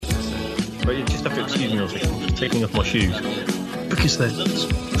But you just have to excuse me a second. I'm just taking off my shoes because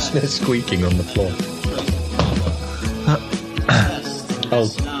they're squeaking on the floor.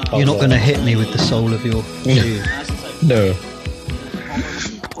 You're not going to hit me with the sole of your shoe.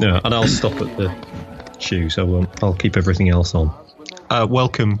 No, and I'll stop at the shoe, so I'll keep everything else on.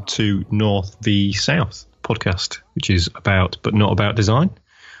 Welcome to North v South podcast, which is about, but not about design.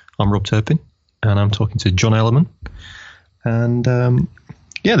 I'm Rob Turpin, and I'm talking to Jon Ellerman. And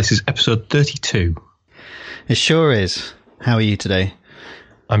this is episode 32. It sure is. How are you today?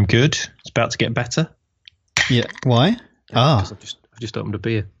 I'm good. It's about to get better. Yeah. Why? I've just opened a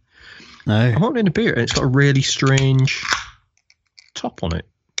beer. No. I'm opening a beer, and it's got a really strange top on it.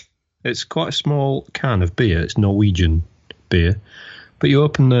 It's quite a small can of beer. It's Norwegian beer, but you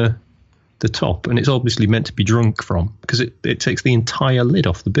open the top, and it's obviously meant to be drunk from because it takes the entire lid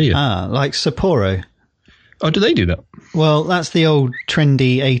off the beer. Like Sapporo. Oh, do they do that? Well, that's the old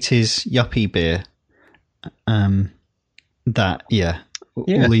trendy 80s yuppie beer. All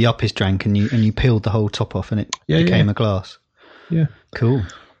the yuppies drank, and you peeled the whole top off, and it became a glass. Yeah, cool.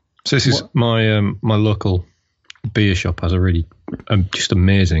 So this is my local beer shop has a really just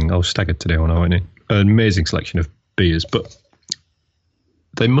amazing. I was staggered today when I went in. An amazing selection of beers, but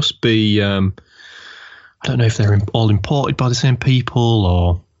they must be. I don't know if they're all imported by the same people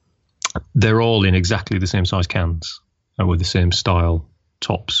or they're all in exactly the same size cans and with the same style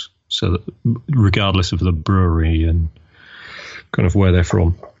tops. So that regardless of the brewery and kind of where they're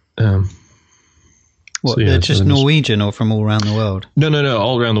from. They're just Norwegian or from all around the world? No,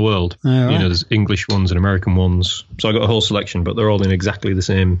 all around the world. Oh, right. There's English ones and American ones. So I got a whole selection, but they're all in exactly the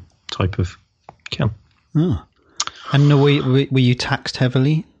same type of can. Oh. And were you taxed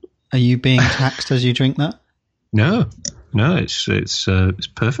heavily? Are you being taxed as you drink that? No, it's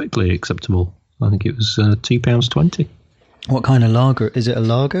perfectly acceptable. I think it was £2.20. What kind of lager? Is it a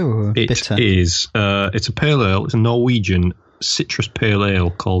lager or a bitter? It is. It's a pale ale. It's a Norwegian citrus pale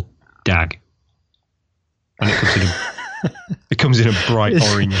ale called Dag. And it comes in a bright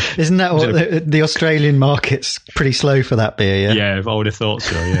orange. Isn't that what the Australian market's pretty slow for that beer, yeah? Yeah, I would have thought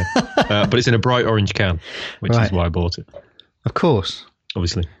so, yeah. But it's in a bright orange can, which is why I bought it. Of course.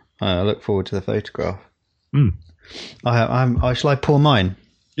 Obviously. I look forward to the photograph. Mm. Shall I pour mine?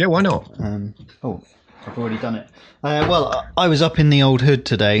 Yeah, why not? I've already done it. I was up in the old hood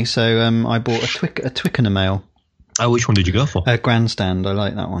today, so I bought a Twickenham ale. Oh, which one did you go for? Grandstand. I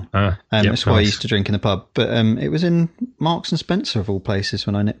like that one. That's what I used to drink in the pub. But it was in Marks and Spencer, of all places,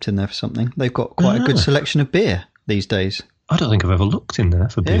 when I nipped in there for something. They've got quite a good selection of beer these days. I don't think I've ever looked in there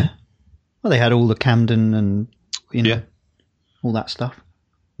for beer. Yeah. Well, they had all the Camden and all that stuff.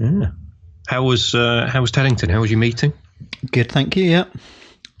 Yeah. How was Teddington? How was your meeting? Good, thank you.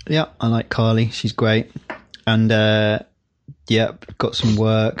 Yeah. I like Carly. She's great. And got some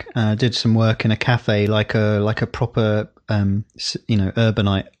work. Did some work in a cafe, like a proper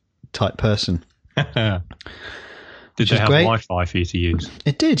urbanite type person. Did they have Wi-Fi for you to use?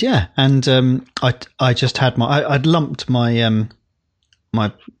 It did, yeah. And I just had I'd lumped my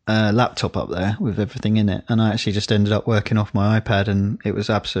my laptop up there with everything in it, and I actually just ended up working off my iPad, and it was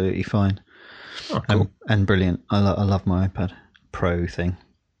absolutely fine. Oh, cool. And brilliant. I love my iPad Pro thing.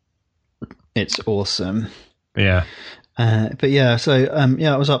 It's awesome. Yeah. I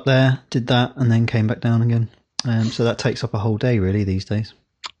was up there, did that, and then came back down again. So that takes up a whole day, really, these days.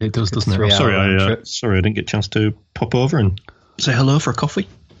 It does, doesn't it? I'm sorry, I didn't get a chance to pop over and say hello for a coffee.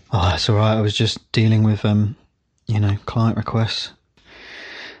 Oh, that's all right. I was just dealing with, client requests.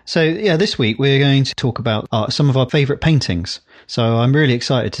 So, this week we're going to talk about some of our favourite paintings. So I'm really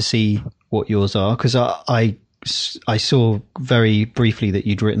excited to see what yours are, because I saw very briefly that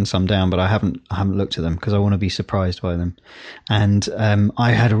you'd written some down, but I haven't looked at them because I want to be surprised by them. And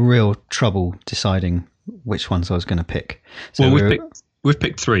I had a real trouble deciding which ones I was going to pick. So we've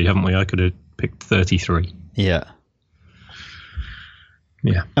picked 3, haven't we? I could have picked 33. Yeah.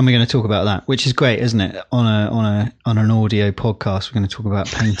 Yeah. And we're going to talk about that, which is great, isn't it? On an audio podcast, we're going to talk about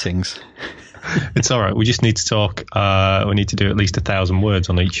paintings. It's all right. We just need to talk. We need to do at least 1,000 words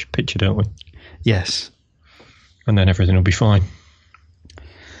on each picture, don't we? Yes. And then everything will be fine.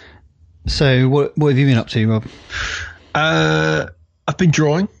 So what have you been up to, Rob? I've been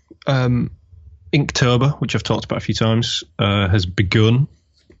drawing. Inktober, which I've talked about a few times, has begun.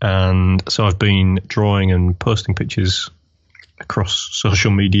 And so I've been drawing and posting pictures across social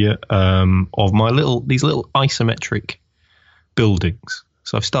media of these little isometric buildings.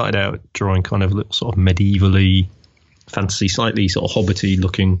 So I've started out drawing kind of little sort of medievally, fantasy, slightly sort of hobbity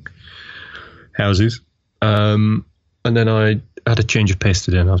looking houses. And then I had a change of pace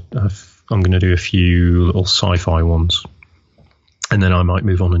today, and I'm going to do a few little sci-fi ones. And then I might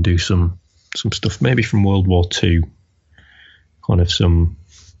move on and do some some stuff, maybe from World War II, kind of some,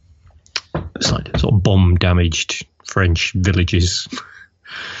 it's like sort of bomb-damaged French villages,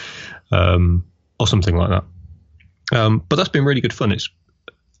 or something like that. But that's been really good fun. It's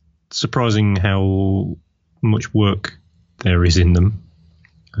surprising how much work there is in them.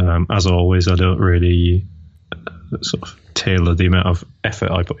 As always, I don't really sort of tailor the amount of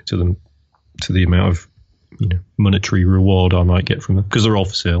effort I put into them to the amount of monetary reward I might get from them, because they're all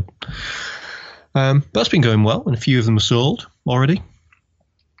for sale. But that's been going well, and a few of them are sold already.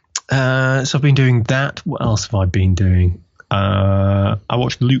 So I've been doing that. What else have I been doing? I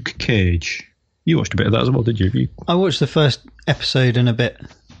watched Luke Cage. You watched a bit of that as well, did you? I watched the first episode and a bit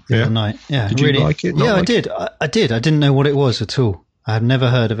the other night. Yeah, did you like it? I did. I did. I didn't know what it was at all. I had never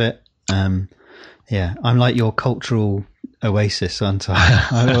heard of it. Yeah, I'm like your cultural oasis, aren't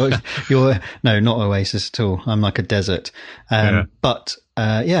I? No, not oasis at all. I'm like a desert. But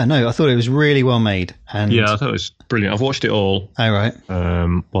I thought it was really well made. And yeah, I thought it was brilliant. I've watched it all. All right.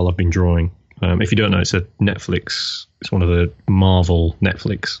 While I've been drawing. If you don't know, it's a Netflix. It's one of the Marvel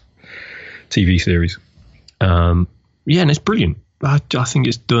Netflix TV series. And it's brilliant. I think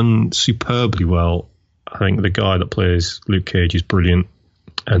it's done superbly well. I think the guy that plays Luke Cage is brilliant,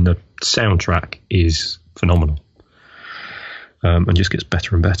 and the soundtrack is phenomenal. And just gets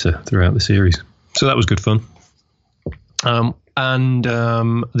better and better throughout the series. So that was good fun. And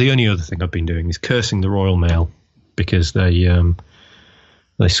the only other thing I've been doing is cursing the Royal Mail, because they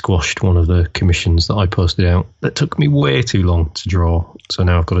squashed one of the commissions that I posted out that took me way too long to draw. So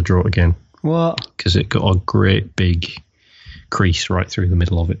now I've got to draw it again. What? Because it got a great big crease right through the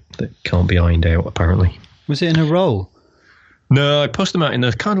middle of it that can't be ironed out, apparently. Was it in a roll? No, I posted them out in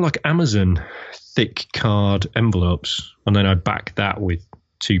the kind of like Amazon thick card envelopes, and then I back that with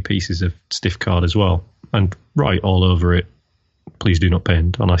 2 pieces of stiff card as well, and write all over it, "Please do not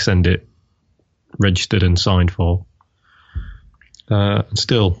pend," and I send it registered and signed for. And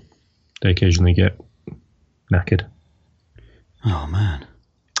still, they occasionally get knackered. Oh, man.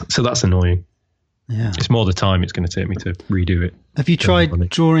 So that's annoying. Yeah. It's more the time it's going to take me to redo it. Have you tried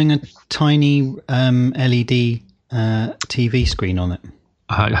drawing a tiny LED TV screen on it?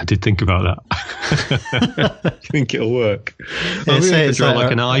 I did think about that. I think it'll work. Maybe I could draw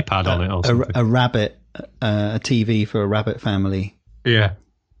like an iPad on it or something. A rabbit, a TV for a rabbit family. Yeah.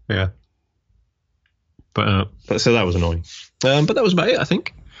 But so that was annoying. But that was about it, I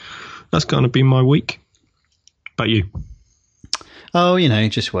think. That's kind of been my week. About you? Oh,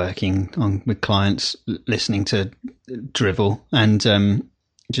 just working with clients, listening to drivel, and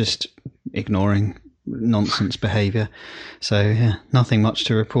just ignoring nonsense behaviour. So, yeah, nothing much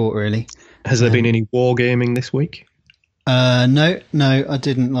to report, really. Has there been any wargaming this week? No, I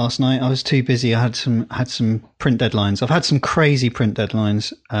didn't last night. I was too busy. I had some print deadlines. I've had some crazy print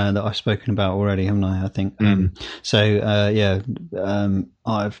deadlines that I've spoken about already, haven't I? I think.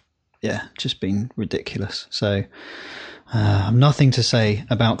 I've just been ridiculous. So I've nothing to say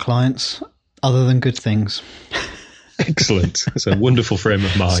about clients other than good things. Excellent. It's a wonderful frame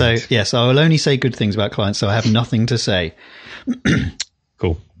of mind. So yes, I will only say good things about clients. So I have nothing to say.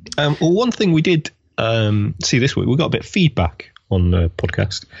 Cool. Well, one thing we did see this week, we got a bit of feedback on the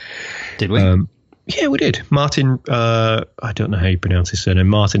podcast. Did we? Yeah, we did. Martin, I don't know how you pronounce his surname.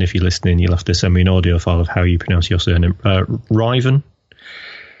 Martin, if you're listening, you'll have to send me an audio file of how you pronounce your surname. Riven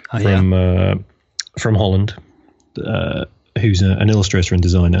from Holland, who's an illustrator and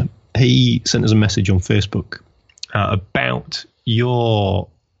designer. He sent us a message on Facebook about your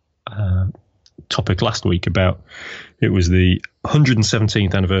topic last week about, it was the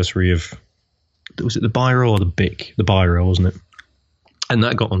 117th anniversary of, was it the Biro or the BIC? The Biro, wasn't it? And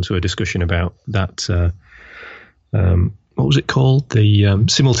that got onto a discussion about that, what was it called? The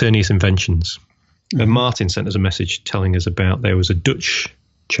simultaneous inventions. Mm-hmm. And Martin sent us a message telling us about, there was a Dutch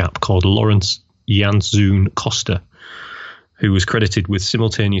chap called Lawrence Janszoon Costa, who was credited with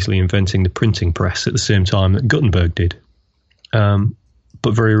simultaneously inventing the printing press at the same time that Gutenberg did.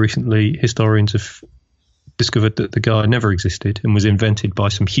 But very recently, historians have discovered that the guy never existed and was invented by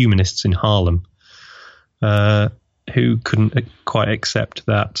some humanists in Haarlem who couldn't quite accept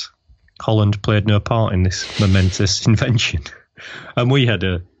that Holland played no part in this momentous invention. And we had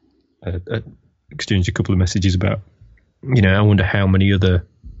exchanged a couple of messages about, I wonder how many other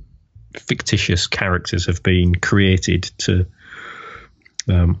fictitious characters have been created to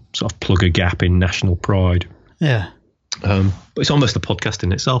sort of plug a gap in national pride. Yeah. But it's almost a podcast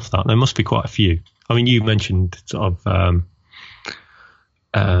in itself, that. There must be quite a few. I mean, you mentioned sort of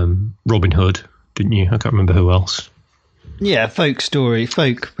Robin Hood, didn't you? I can't remember who else. Yeah, folk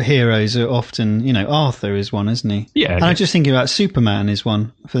heroes are often, Arthur is one, isn't he? Yeah. And I'm just thinking about Superman is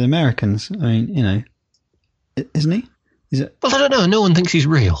one for the Americans. I mean, isn't he? Is it? Well, I don't know. No one thinks he's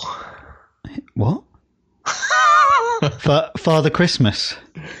real. What? Father Christmas.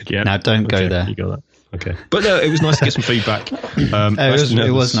 Yeah. Now don't go there. You got that. Okay. But no, it was nice to get some feedback.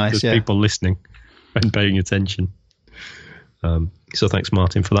 It was nice. There's people listening and paying attention. So thanks,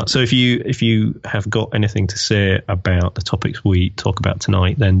 Martin, for that. So if you have got anything to say about the topics we talk about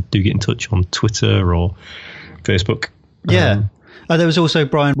tonight, then do get in touch on Twitter or Facebook. Yeah. There was also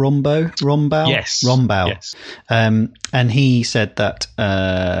Brian Rombaugh. Yes. Rombaugh. Yes. And he said that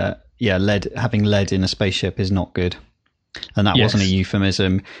having lead in a spaceship is not good, and that wasn't a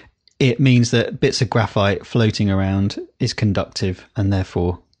euphemism. It means that bits of graphite floating around is conductive and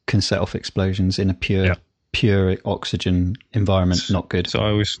therefore can set off explosions in a pure oxygen environment. Not good. So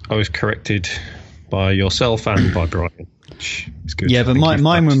I was corrected by yourself and by Brian. It's good. Yeah, but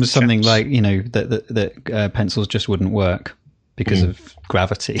mine was something like that pencils just wouldn't work because of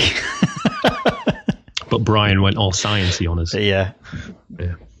gravity. But Brian went all sciencey on us. Yeah.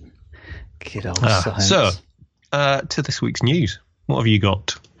 Good old science. So to this week's news, what have you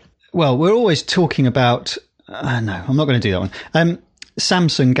got? Well, we're always talking about. No, I'm not going to do that one.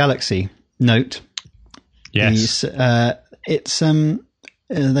 Samsung Galaxy Note. Yes.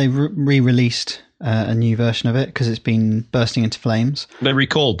 They re-released a new version of it because it's been bursting into flames. They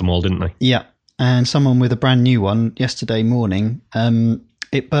recalled them all, didn't they? Yeah. And someone with a brand new one yesterday morning,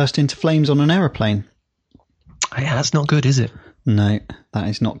 it burst into flames on an aeroplane. Yeah, that's not good, is it? No, that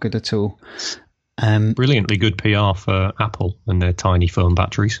is not good at all. Brilliantly good PR for Apple and their tiny phone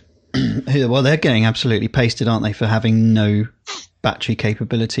batteries. Well, they're getting absolutely pasted, aren't they, for having no battery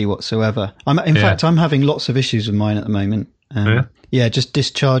capability whatsoever. In fact, I'm having lots of issues with mine at the moment. Just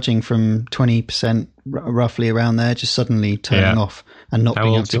discharging from 20% roughly around there, just suddenly turning off and not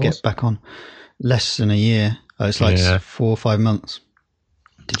being able to get back on. Less than a year. It's like 4 or 5 months.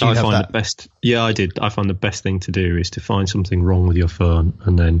 Did you have that? The best. Yeah, I did. I find the best thing to do is to find something wrong with your phone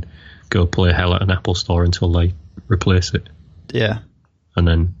and then go play hell at an Apple store until they replace it. Yeah. And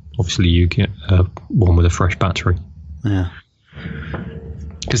then obviously you get one with a fresh battery. Yeah.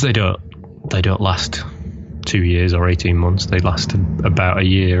 Because they don't last 2 years or 18 months. They last about a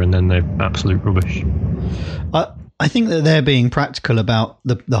year and then they're absolute rubbish. I think that they're being practical about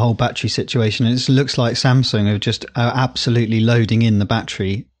the whole battery situation. It looks like Samsung are just absolutely loading in the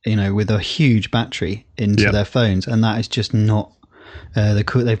battery, with a huge battery into their phones, and that is just not.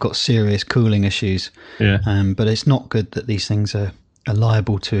 They've got serious cooling issues. Yeah. But it's not good that these things are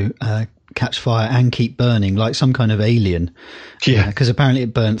liable to catch fire and keep burning like some kind of alien. Yeah. Because apparently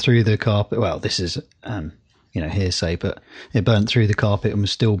it burnt through the carpet. Well, this is hearsay, but it burnt through the carpet and was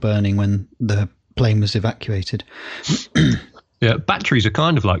still burning when the plane was evacuated. Yeah, batteries are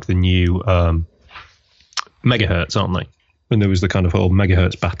kind of like the new megahertz, aren't they? When there was the kind of whole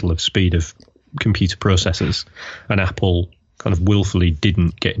megahertz battle of speed of computer processors, and Apple kind of willfully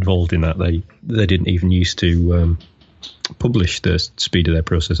didn't get involved in that. They didn't even used to publish the speed of their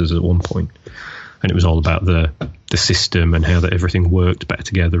processors at one point, and it was all about the system and how that everything worked better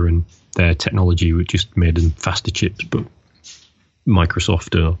together, and their technology just made them faster chips. But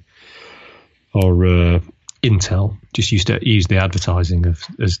Microsoft or Intel just used to use the advertising as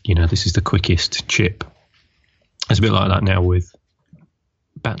this is the quickest chip. It's a bit like that now with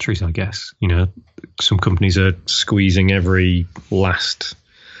batteries, I guess. Some companies are squeezing every last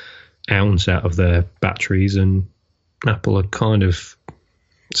ounce out of their batteries, and Apple are kind of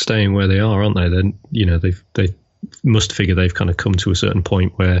staying where they are, aren't they? Then they must figure they've kind of come to a certain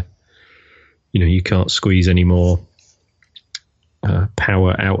point where you can't squeeze any more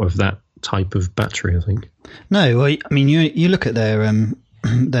power out of that type of battery, I think. No, well, I mean, you look at their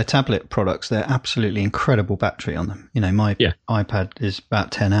tablet products; they're absolutely incredible battery on them. My iPad is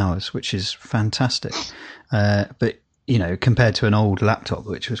about 10 hours, which is fantastic. But compared to an old laptop,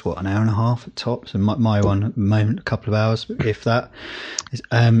 which was an hour and a half at tops, and my one at the moment a couple of hours, if that.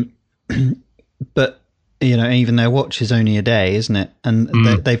 But even their watch is only a day, isn't it? And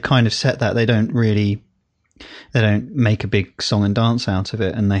they've kind of set that. They don't make a big song and dance out of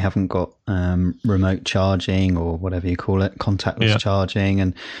it, and they haven't got remote charging or whatever you call it, contactless charging,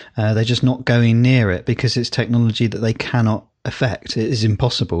 and they're just not going near it because it's technology that they cannot affect. It is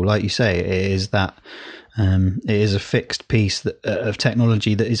impossible, like you say. It is that it is a fixed piece of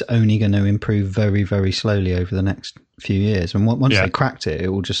technology that is only going to improve very, very slowly over the next few years. And once they cracked it, it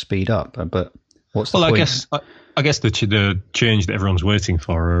will just speed up. But what's the point? I guess the change that everyone's waiting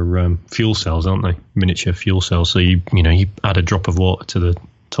for are fuel cells, aren't they? Miniature fuel cells. So you add a drop of water to the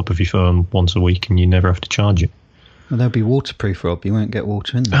top of your phone once a week, and you never have to charge it. Well, they'll be waterproof, Rob. You won't get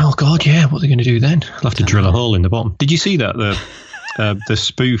water in them. Oh, God, yeah. What are they going to do then? I'll have to drill a hole in the bottom. Did you see that? The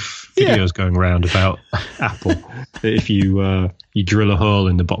spoof videos going around about Apple. That if you drill a hole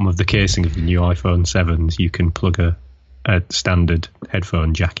in the bottom of the casing of the new iPhone 7s, you can plug a standard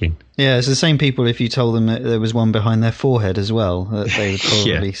headphone jack in. Yeah, it's the same people. If you told them that there was one behind their forehead as well, that they would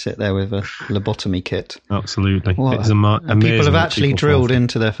probably sit there with a lobotomy kit. Absolutely. What? It's amazing. People have actually drilled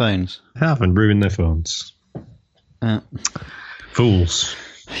into their phones. Have, and ruined their phones. Fools.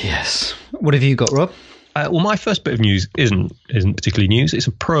 Yes. What have you got, Rob? Well, my first bit of news isn't particularly news. It's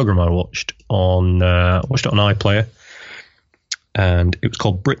a program I watched on iPlayer, and it was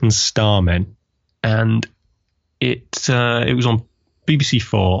called Britain's Starmen, and it was on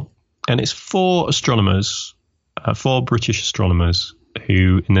BBC4, and it's four British astronomers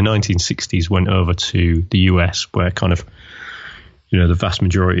who in the 1960s went over to the US, where kind of the vast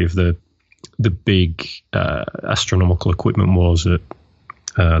majority of the big astronomical equipment was at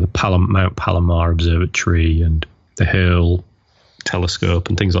the Mount Palomar Observatory and the Hale telescope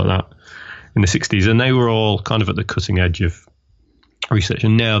and things like that in the 60s. And they were all kind of at the cutting edge of research.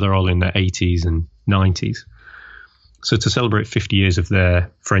 And now they're all in their 80s and 90s. So to celebrate 50 years of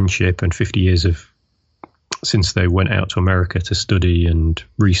their friendship and 50 years since they went out to America to study and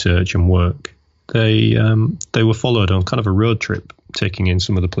research and work, they were followed on kind of a road trip, taking in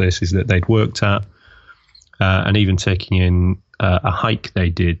some of the places that they'd worked at, and even taking in a hike they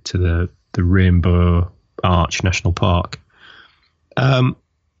did to the Rainbow Arch National Park. And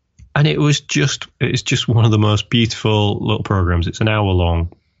it's just one of the most beautiful little programs. It's an hour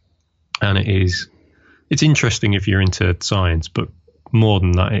long, and it's interesting if you're into science, but more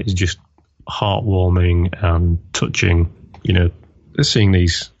than that, it's just heartwarming and touching. Seeing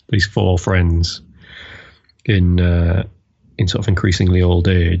these four friends in sort of increasingly old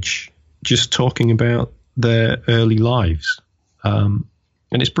age, just talking about their early lives, and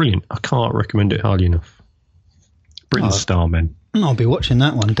it's brilliant. I can't recommend it highly enough. Britain's Starmen. I'll be watching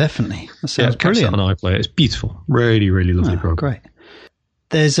that one, definitely. That sounds brilliant. On iPlayer. It's beautiful, really, really lovely program. Great.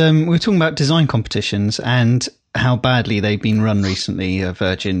 There's we were talking about design competitions and how badly they've been run recently.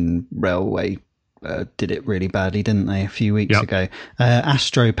 Virgin Railway did it really badly, didn't they, a few weeks ago?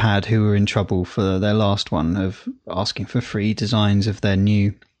 Astropad, who were in trouble for their last one, of asking for free designs of their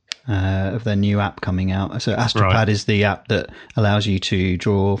new app coming out. So Astropad is the app that allows you to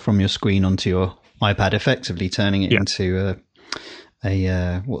draw from your screen onto your iPad, effectively turning it into a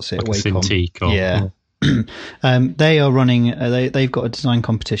what's it? Like a Cintiq. They are running. They've got a design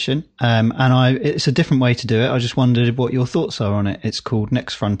competition, and it's a different way to do it. I just wondered what your thoughts are on it. It's called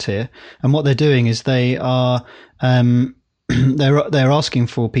Next Frontier, and what they're doing is they are they're asking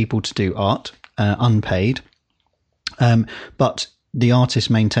for people to do art unpaid, but the artists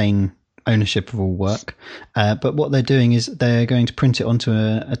maintain ownership of all work. But what they're doing is they're going to print it onto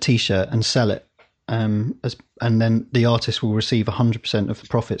a T-shirt and sell it. And then the artist will receive 100% of the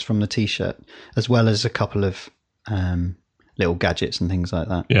profits from the T-shirt, as well as a couple of little gadgets and things like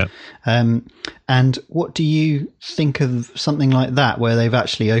that. Yeah. And what do you think of something like that, where they've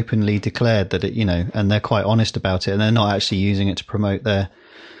actually openly declared that it, and they're quite honest about it, and they're not actually using it to promote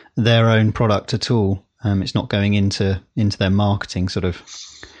their own product at all? It's not going into their marketing sort of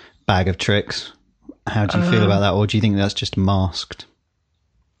bag of tricks. How do you feel about that, or do you think that's just masked?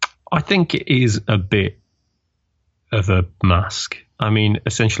 I think it is a bit of a mask. I mean,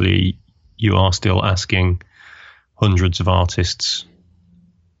 essentially, you are still asking hundreds of artists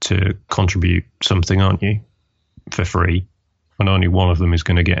to contribute something, aren't you, for free? And only one of them is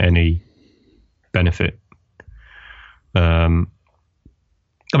going to get any benefit. I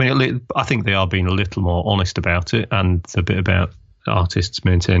mean, I think they are being a little more honest about it, and the bit about artists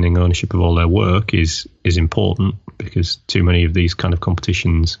maintaining ownership of all their work is important, because too many of these kind of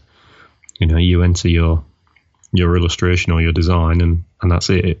competitions, you enter your illustration or your design, and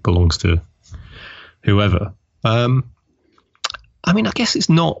that's it. It belongs to whoever. I mean, I guess it's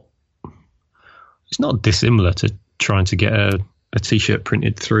not dissimilar to trying to get a T-shirt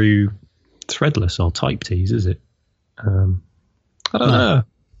printed through threadless or type tees, is it? I don't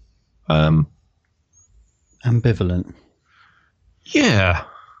know. Ambivalent. Yeah.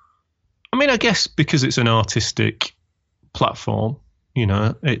 I mean, I guess because it's an artistic platform,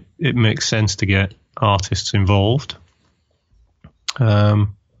 it makes sense to get artists involved. And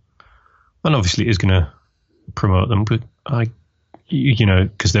obviously it is going to promote them, but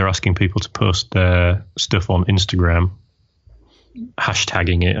because they're asking people to post their stuff on Instagram,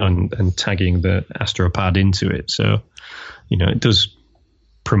 hashtagging it and tagging the Astropad into it. So, it does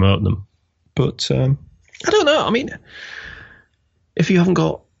promote them. But I don't know. I mean, if you haven't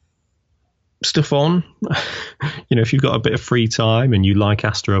got stuff on, if you've got a bit of free time and you like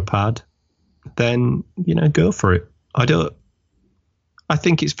AstroPad, then, go for it. I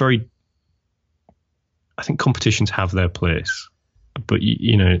think competitions have their place, but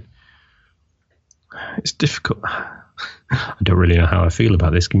it's difficult. I don't really know how I feel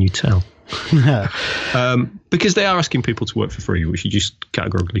about this. Can you tell? Because they are asking people to work for free, which you just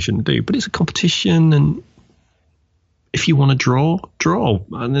categorically shouldn't do. But it's a competition, and if you want to draw,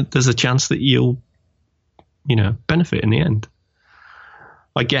 and there's a chance that you'll, benefit in the end.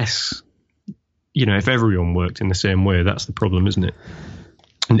 I guess, if everyone worked in the same way, that's the problem, isn't it?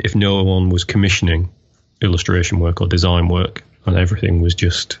 And if no one was commissioning illustration work or design work, and everything was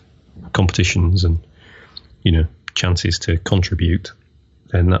just competitions and, chances to contribute,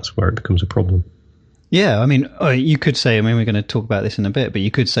 then that's where it becomes a problem. Yeah, you could say, we're going to talk about this in a bit, but you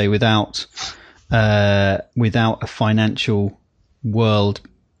could say without a financial world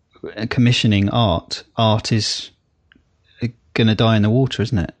commissioning art is going to die in the water,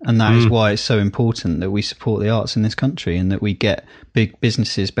 isn't it? And that is why it's so important that we support the arts in this country and that we get big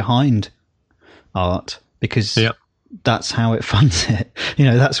businesses behind art, because that's how it funds it.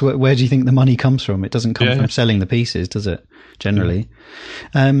 That's where do you think the money comes from? It doesn't come from selling the pieces, does it? Generally.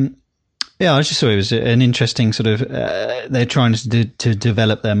 I just thought it was an interesting sort of, they're trying to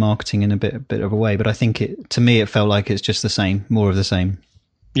develop their marketing in a bit of a way, but I think to me, it felt like it's just the same, more of the same.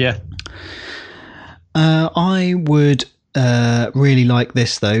 Yeah. I would really like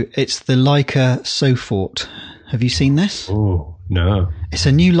this though. It's the Leica Sofort. Have you seen this? Oh, no. It's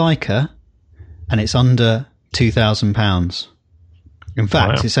a new Leica and it's under £2,000. In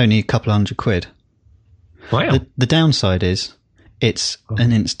fact, It's only a couple £100. Wow. The downside is it's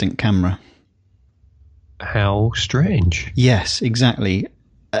an instant camera. How strange. Yes, exactly.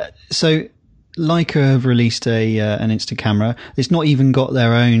 So Leica have released an instant camera. It's not even got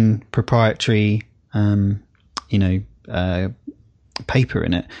their own proprietary, paper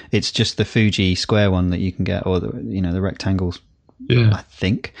in it. It's just the Fuji square one that you can get, or the rectangles. Yeah, I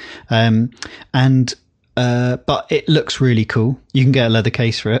think. But it looks really cool. You can get a leather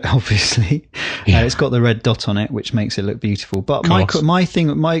case for it, obviously. Yeah. It's got the red dot on it, which makes it look beautiful. But my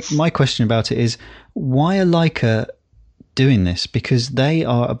question about it is, why are Leica doing this? Because they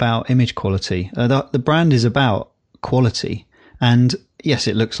are about image quality. The brand is about quality. And yes,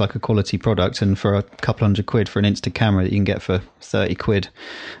 it looks like a quality product. And for a couple £100 for an instant camera that you can get for £30,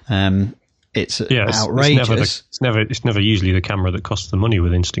 it's outrageous. It's never usually the camera that costs the money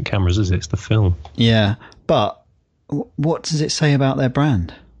with instant cameras, is it? It's the film. Yeah, but what does it say about their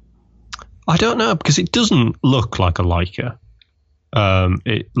brand? I don't know, because it doesn't look like a Leica.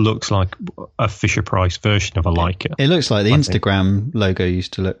 It looks like a Fisher-Price version of a Leica. It looks like the Instagram logo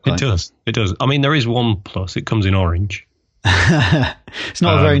used to look like. It does. There is one plus. It comes in orange. It's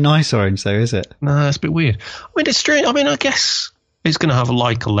not a very nice orange, though, is it? No, it's a bit weird. It's strange. I guess it's going to have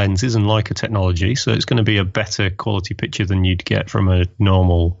Leica lenses and Leica technology, so it's going to be a better quality picture than you'd get from a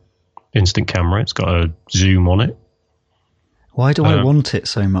normal instant camera. It's got a zoom on it. Why do I want it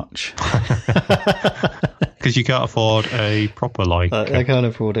so much? Because you can't afford a proper Leica. I can't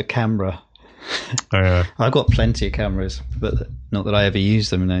afford a camera. I've got plenty of cameras, but not that I ever use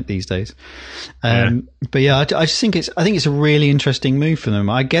them these days. But yeah, I just think it's a really interesting move for them.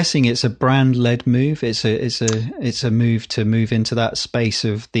 I'm guessing it's a brand-led move. It's a move to move into that space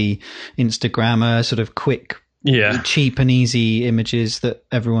of the Instagrammer, sort of quick, cheap and easy images that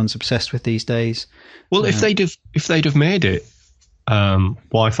everyone's obsessed with these days. Well, if they'd have made it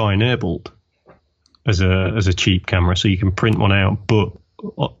Wi-Fi enabled as a cheap camera, so you can print one out, but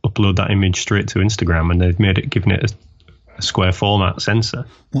upload that image straight to Instagram, and they've given it a square format sensor.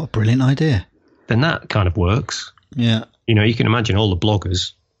 What a brilliant idea. Then that kind of works. Yeah. You can imagine all the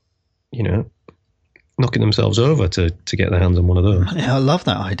bloggers, knocking themselves over to get their hands on one of those. Yeah, I love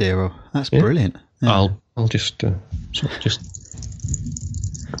that idea, Rob. That's brilliant. Yeah. I'll just okay.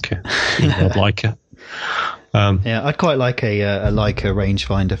 I'd like it. I'd quite like a Leica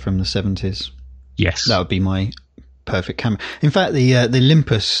rangefinder from the 70s. Yes. That would be my perfect camera. In fact, the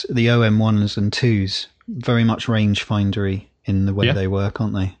Olympus, the OM1s and 2s, very much rangefindery in the way they work,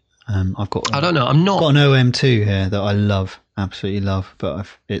 aren't they? I've got. I don't know. I'm not. Got an OM2 here that I love, absolutely love, but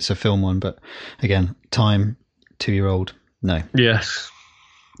it's a film one. But again, 2-year-old, no. Yes.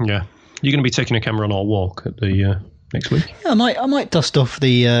 Yeah. You're going to be taking a camera on our walk at the next week. Yeah, I might dust off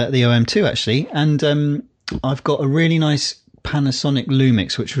the OM2 actually, and I've got a really nice Panasonic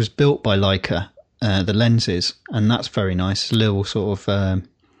Lumix, which was built by Leica. The lenses, and that's very nice. A little sort of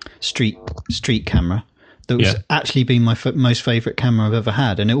street camera that was actually been my most favourite camera I've ever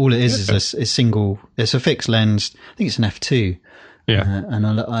had. And all it is a single. It's a fixed lens. I think it's an f2, Yeah. And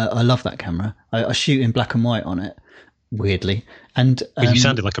I love that camera. I shoot in black and white on it, weirdly. And you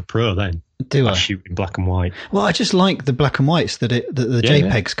sounded like a pro then. Do I? Shoot in black and white. Well, I just like the black and whites that the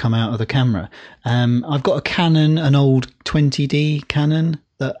JPEGs come out of the camera. I've got a Canon, an old 20D Canon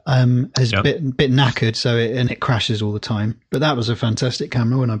that is a bit knackered, so it crashes all the time. But that was a fantastic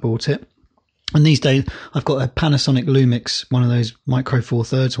camera when I bought it. And these days, I've got a Panasonic Lumix, one of those Micro Four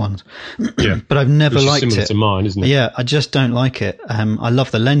Thirds ones. Yeah, but I've never which liked is similar it. To mine, isn't it? Yeah, I just don't like it. I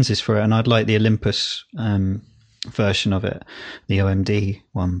love the lenses for it, and I'd like the Olympus version of it, the OMD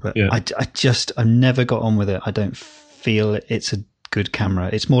one. But I've never got on with it. I don't feel it's a good camera.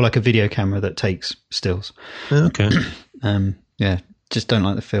 It's more like a video camera that takes stills. Okay. Just don't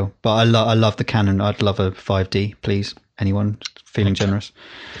like the feel. But I love the Canon. I'd love a 5D, please. Anyone feeling generous?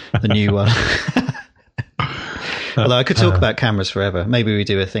 The new one. Although I could talk about cameras forever. Maybe we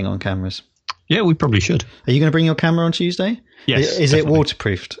do a thing on cameras. Yeah, we probably should. Are you going to bring your camera on Tuesday? Yes. Is it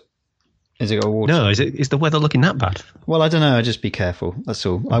waterproofed? Is it got water? No, is the weather looking that bad? Well, I don't know. Just be careful. That's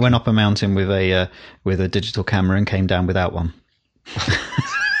all. Okay. I went up a mountain with a digital camera and came down without one.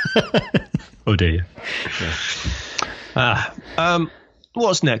 Oh dear. Yeah.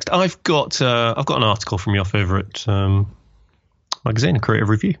 What's next? I've got an article from your favourite magazine, a creative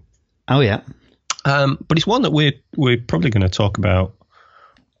review. Oh yeah. But it's one that we're probably going to talk about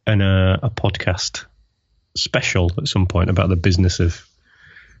in a podcast special at some point about the business of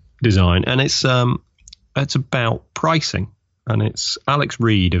design, and it's about pricing, and it's Alex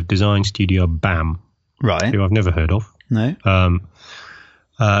Reed of design studio BAM, right? Who I've never heard of. No.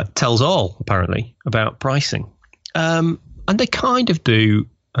 Tells all apparently about pricing. And they kind of do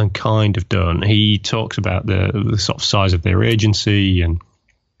and kind of don't. He talks about the sort of size of their agency and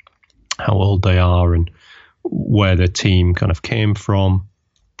how old they are and where their team kind of came from,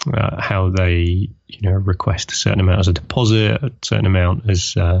 how they request a certain amount as a deposit, a certain amount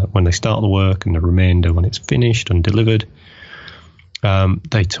as when they start the work, and the remainder when it's finished and delivered.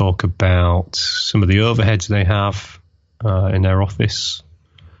 They talk about some of the overheads they have in their office.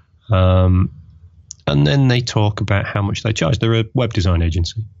 And then they talk about how much they charge. They're a web design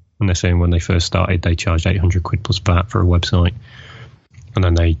agency, and they're saying when they first started, they charged 800 quid plus VAT for a website. And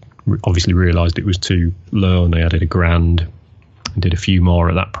then they obviously realised it was too low, and they added $1,000 and did a few more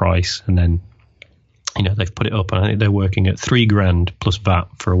at that price. And then, they've put it up, and I think they're working at $3,000 plus VAT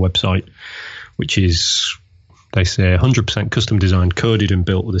for a website, which is, they say, 100% custom designed, coded and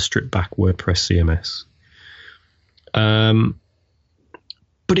built with a stripped back WordPress CMS.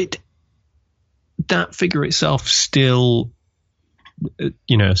 But that figure itself still,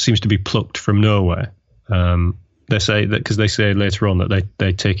 seems to be plucked from nowhere. They say that because they say later on that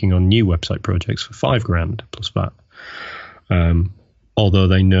they're taking on new website projects for $5,000 plus VAT. Although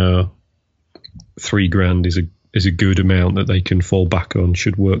they know $3,000 is a good amount that they can fall back on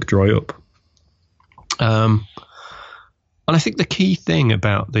should work dry up. And I think the key thing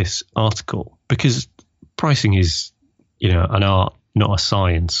about this article, because pricing is, an art, not a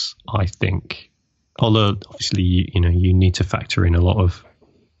science, I think. Although obviously, you need to factor in a lot of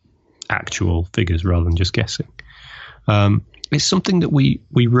actual figures rather than just guessing. It's something that we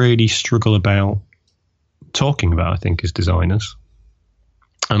really struggle about talking about, I think, as designers.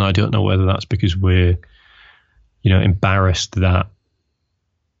 And I don't know whether that's because we're, embarrassed that,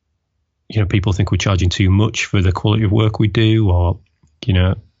 people think we're charging too much for the quality of work we do, or,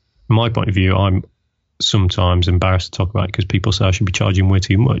 my point of view, I'm sometimes embarrassed to talk about it because people say I should be charging way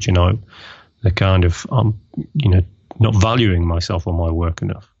too much. They're kind of, not valuing myself or my work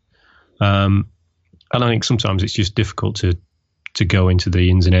enough. And I think sometimes it's just difficult to go into the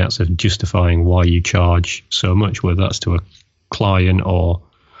ins and outs of justifying why you charge so much, whether that's to a client or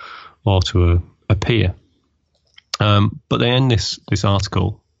to a peer. But they end this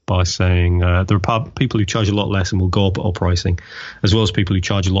article by saying there are people who charge a lot less and will go up at our pricing, as well as people who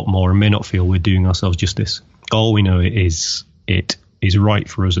charge a lot more and may not feel we're doing ourselves justice. All we know is it is right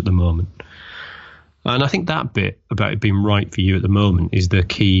for us at the moment. And I think that bit about it being right for you at the moment is the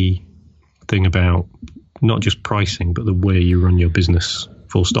key thing about not just pricing, but the way you run your business,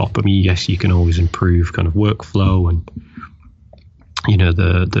 full stop. I mean, yes, you can always improve kind of workflow and,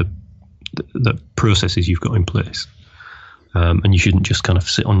 the processes you've got in place. And you shouldn't just kind of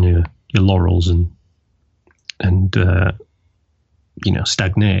sit on your laurels and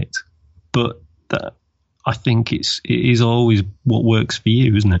stagnate. But I think it is always what works for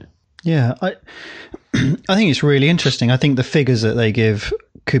you, isn't it? Yeah, I think it's really interesting. I think the figures that they give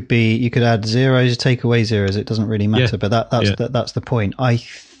could be, you could add zeros, take away zeros. It doesn't really matter, but that's the point. I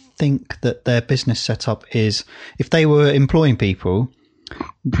think that their business setup is, if they were employing people,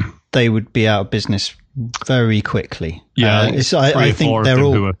 they would be out of business very quickly. Yeah, I think they're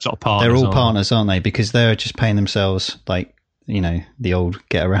all sort of partners, they're all partners, aren't they? Because they're just paying themselves like, you know, the old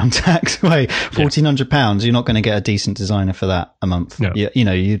get around tax way. £1,400. You're not going to get a decent designer for that a month. No. You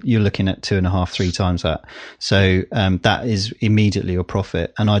know, you're looking at 2.5, 3 times that. So that is immediately your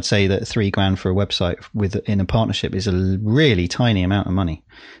profit. And I'd say that £3,000 for a website in a partnership is a really tiny amount of money.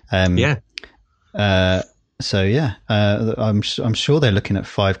 I'm sure they're looking at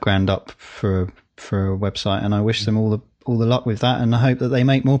 £5,000 up for a website, and I wish them all the luck with that, and I hope that they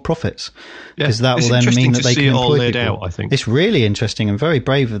make more profits, because that will then mean that they can employ people. Out, I think it's really interesting and very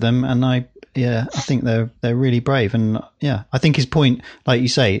brave of them, and I think they're really brave, and I think his point, like you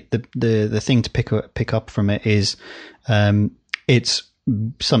say, the thing to pick up from it is it's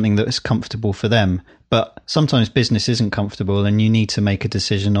something that is comfortable for them, but sometimes business isn't comfortable, and you need to make a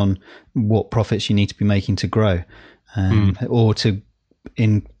decision on what profits you need to be making to grow, or to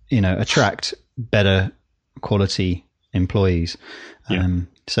attract better quality employees. I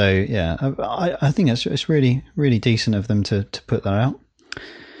think it's really, really decent of them to put that out.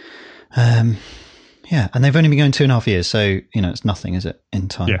 And they've only been going 2.5 years, so it's nothing, is it, in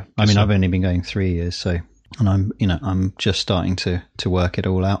time? Yeah, I mean, I've only been going 3 years, so, and I'm just starting to work it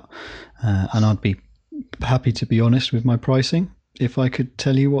all out, and I'd be happy to be honest with my pricing if I could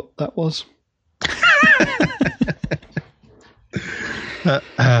tell you what that was.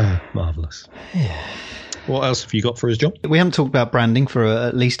 Marvellous. Yeah. What else have you got for us, John? We haven't talked about branding for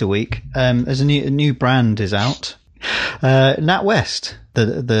at least a week. There's a new brand is out. Natwest,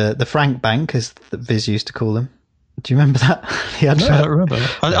 the Frank Bank, as Viz used to call them. Do you remember that? No, I don't remember.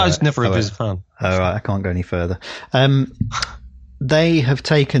 I was never a Viz fan. All right, I can't go any further. They have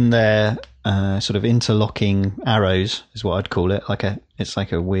taken their sort of interlocking arrows, is what I'd call it. It's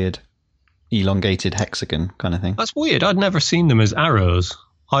like a weird elongated hexagon kind of thing. That's weird. I'd never seen them as arrows.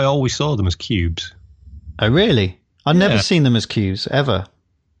 I always saw them as cubes. Oh, really? I've never seen them as cubes, ever.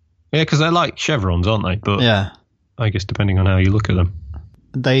 Yeah, because they're like chevrons, aren't they? But yeah, I guess depending on how you look at them.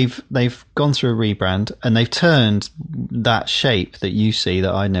 They've gone through a rebrand, and they've turned that shape that you see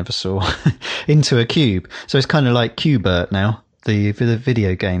that I never saw into a cube. So it's kind of like Qbert now, the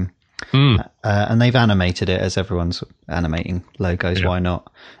video game. And they've animated it, as everyone's animating logos. Yeah. Why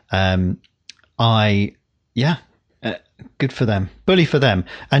not? Good for them. Bully for them.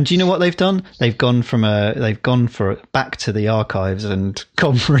 And do you know what they've done? They've gone back to the archives and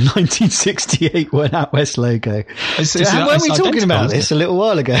gone for a 1968 Natwest logo. Weren't we talking about this a little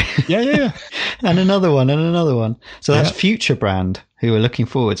while ago? Yeah. and another one. So that's Future Brand, who are looking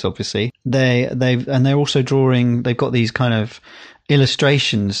forwards, obviously. They're also drawing. They've got these kind of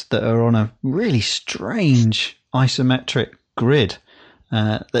illustrations that are on a really strange isometric grid.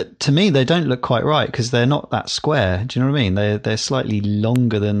 That to me they don't look quite right, because they're not that square. Do you know what I mean? They're slightly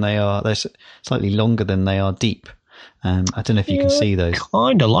longer than they are. They're slightly longer than they are deep. I don't know if you can see those.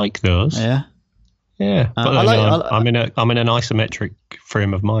 Kind of like those. Yeah. But I'm in an isometric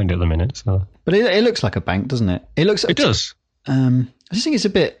frame of mind at the minute. So, but it looks like a bank, doesn't it? It does. I just think it's a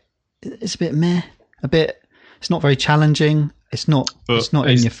bit meh. It's not very challenging. It's not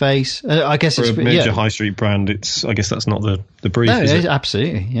in your face. I guess for it's a major high street brand. I guess that's not the brief. No, is it?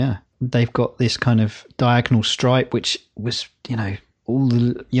 Absolutely, yeah. They've got this kind of diagonal stripe, which was, all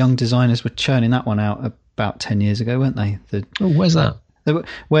the young designers were churning that one out about 10 years ago, weren't they? Where's that?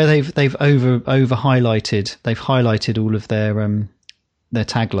 Where they've over highlighted. They've highlighted all of their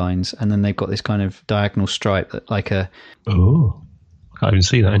taglines, and then they've got this kind of diagonal stripe that like a. Oh, I can't even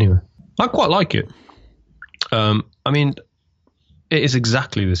see that anywhere. I quite like it. I mean, it is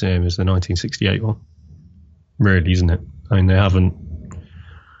exactly the same as the 1968 one, really, isn't it? I mean, they haven't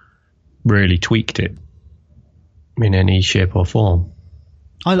really tweaked it in any shape or form.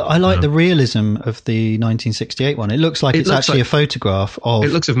 I like the realism of the 1968 one. It looks like it's actually a photograph of. It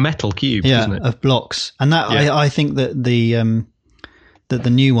looks of metal cubes, doesn't it? Of blocks, and that I think that the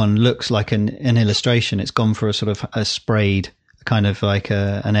new one looks like an illustration. It's gone for a sort of a sprayed, kind of like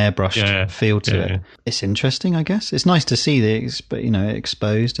an airbrushed feel to it. It's interesting, I guess. It's nice to see it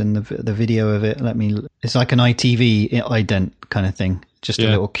exposed, and the video of it. It's like an ITV ident kind of thing. Just a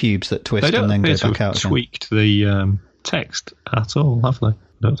little cubes that twist and then go back out. They tweaked the text at all, have they?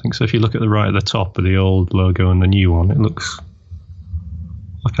 I don't think so. If you look at the right at the top of the old logo and the new one, it looks.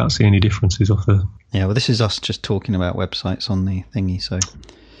 I can't see any differences off there. Yeah, well, this is us just talking about websites on the thingy, so.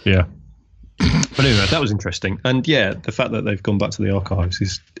 Yeah. But anyway, that was interesting. And the fact that they've gone back to the archives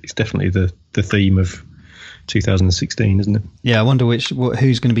is definitely the theme of 2016, isn't it? Yeah, I wonder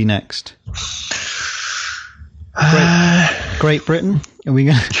who's going to be next. Great Britain? Are we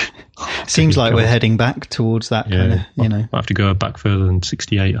going? Seems like we're heading back towards that kind of, you know. I have to go back further than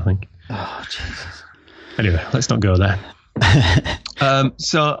 68, I think. Oh, Jesus. Anyway, let's not go there.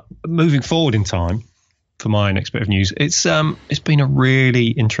 So moving forward in time for my next bit of news, it's been a really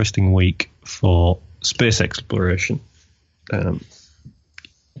interesting week for space exploration. Elon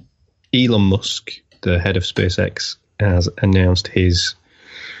Musk, the head of SpaceX, has announced his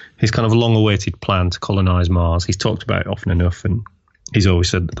kind of long-awaited plan to colonize Mars. He's talked about it often enough, and he's always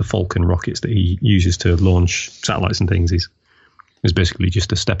said that the Falcon rockets that he uses to launch satellites and things is basically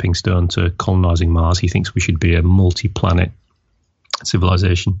just a stepping stone to colonizing Mars. He thinks we should be a multi-planet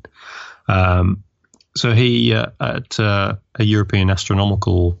civilization. So he, at a European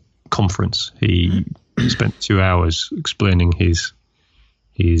astronomical conference, he spent 2 hours explaining his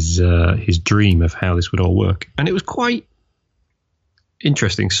dream of how this would all work, and it was quite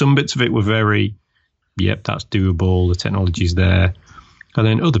interesting. Some bits of it were very, yep, that's doable, the technology's there. And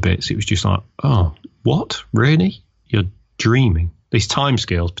then other bits, it was just like, oh, what? Really? You're dreaming. These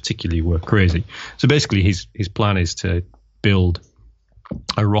timescales particularly were crazy. So basically his plan is to build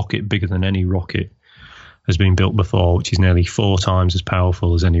a rocket bigger than any rocket has been built before, which is nearly 4 times as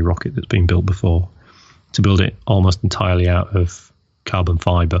powerful as any rocket that's been built before, to build it almost entirely out of carbon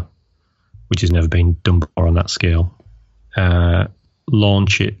fiber, which has never been done before on that scale.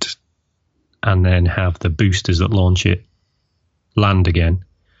 Launch it, and then have the boosters that launch it land again,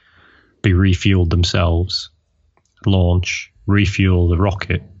 be refueled themselves, launch, refuel the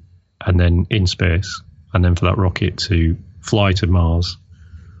rocket, and then in space, and then for that rocket to fly to Mars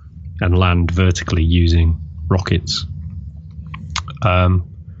and land vertically using rockets,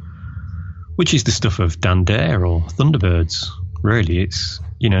 which is the stuff of Dan Dare or Thunderbirds. Really, it's,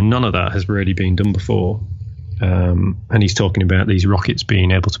 you know, none of that has really been done before. And he's talking about these rockets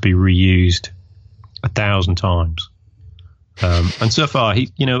being able to be reused 1,000 times. And so far,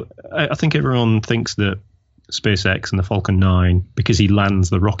 I think everyone thinks that SpaceX and the Falcon 9, because he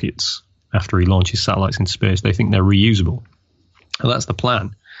lands the rockets after he launches satellites into space, they think they're reusable. Well, that's the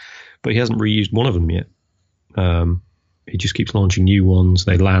plan. But he hasn't reused one of them yet. He just keeps launching new ones.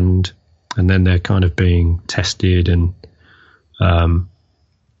 They land, and then they're kind of being tested and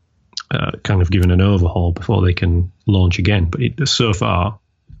kind of given an overhaul before they can launch again. But so far,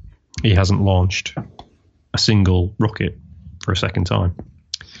 he hasn't launched a single rocket for a second time.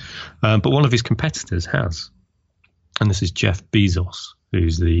 But one of his competitors has, and this is Jeff Bezos,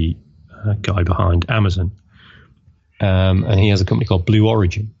 who's the guy behind Amazon. And he has a company called Blue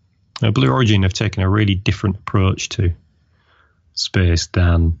Origin. Now, Blue Origin have taken a really different approach to space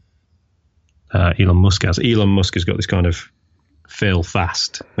than Elon Musk has. Elon Musk has got this kind of fail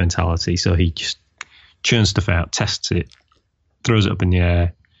fast mentality. So he just churns stuff out, tests it, throws it up in the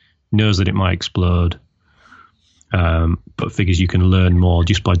air, knows that it might explode, but figures you can learn more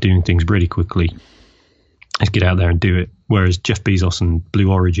just by doing things really quickly. Let's get out there and do it. Whereas Jeff Bezos and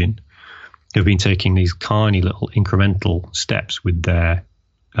Blue Origin have been taking these tiny little incremental steps with their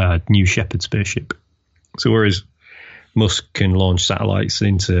New Shepard spaceship. So whereas Musk can launch satellites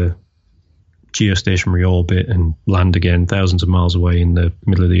into geostationary orbit and land again thousands of miles away in the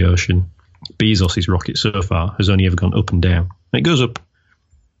middle of the ocean, Bezos's rocket so far has only ever gone up and down. It goes up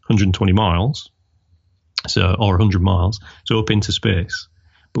 120 miles, or 100 miles, so up into space,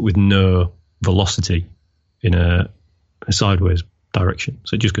 but with no velocity in a sideways direction.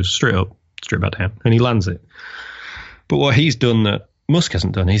 So it just goes straight up, straight back down, and he lands it. But what he's done that Musk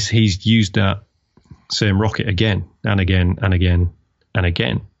hasn't done is he's used that same rocket again and again and again and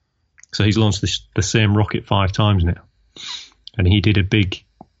again. So he's launched the same rocket 5 times now. And he did a big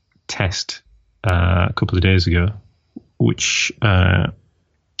test a couple of days ago, which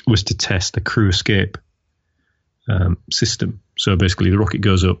was to test the crew escape system. So basically the rocket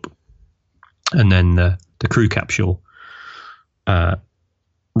goes up, and then the crew capsule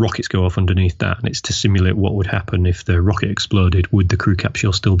rockets go off underneath that, and it's to simulate what would happen if the rocket exploded. Would the crew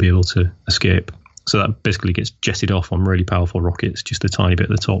capsule still be able to escape? So that basically gets jetted off on really powerful rockets, just a tiny bit at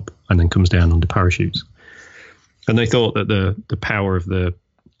the top, and then comes down under parachutes. And they thought that the power of the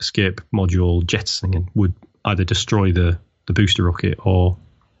escape module jettisoning would either destroy the booster rocket or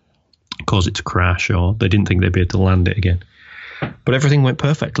cause it to crash, or they didn't think they'd be able to land it again. But everything went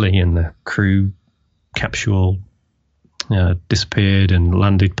perfectly, and the crew capsule disappeared and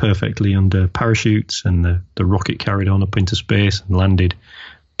landed perfectly under parachutes, and the rocket carried on up into space and landed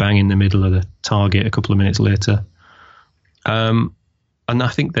bang in the middle of the target a couple of minutes later. And I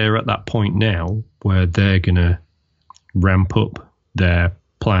think they're at that point now where they're going to ramp up their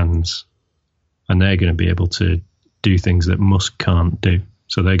plans, and they're going to be able to do things that Musk can't do.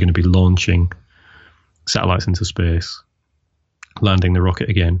 So they're going to be launching satellites into space, landing the rocket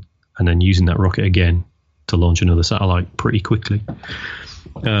again, and then using that rocket again to launch another satellite pretty quickly.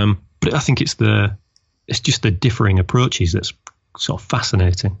 But I think it's just the differing approaches that's sort of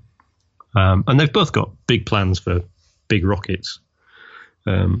fascinating. And they've both got big plans for big rockets.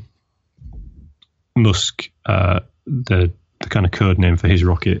 Musk, the kind of code name for his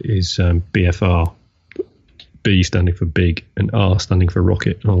rocket is BFR, B standing for big and R standing for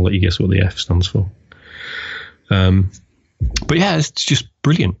rocket. I'll let you guess what the F stands for. But yeah, it's just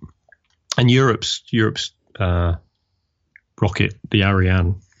brilliant. And Europe's rocket, the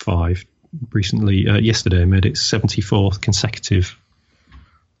Ariane 5, recently, yesterday, made its 74th consecutive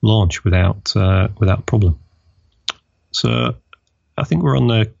launch without problem. So I think we're on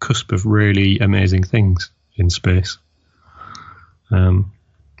the cusp of really amazing things in space. And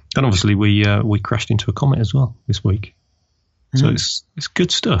obviously we crashed into a comet as well this week. So it's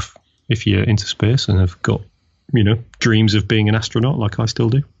good stuff if you're into space and have got, dreams of being an astronaut like I still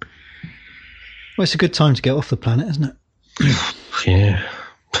do. Well, it's a good time to get off the planet, isn't it? Yeah.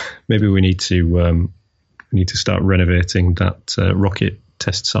 Maybe we need to start renovating that rocket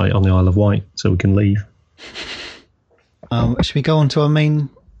test site on the Isle of Wight so we can leave. Should we go on to our main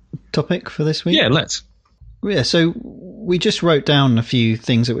topic for this week? Yeah, let's. Yeah, so we just wrote down a few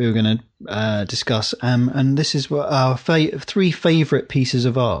things that we were going to discuss, and this is what our three favourite pieces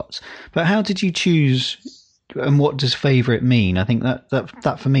of art. But how did you choose, and what does favourite mean? I think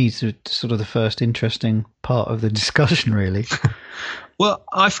that for me is sort of the first interesting part of the discussion, really. Well,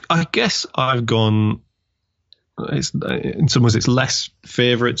 I guess I've gone. In some ways, it's less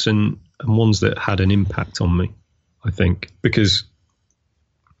favourites and ones that had an impact on me, I think, because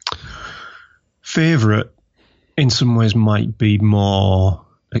favourite in some ways might be more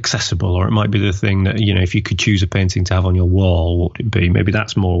accessible, or it might be the thing that, if you could choose a painting to have on your wall, what would it be? Maybe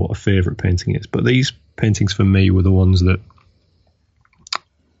that's more what a favourite painting is. But these paintings for me were the ones that,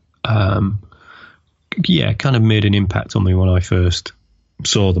 kind of made an impact on me when I first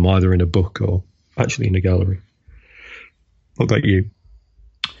saw them, either in a book or actually in a gallery. What about you?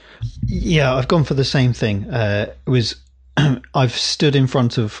 Yeah, I've gone for the same thing. I've stood in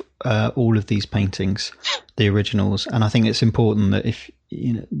front of all of these paintings, the originals, and I think it's important that if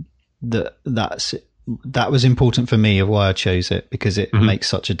that was important for me of why I chose it, because it makes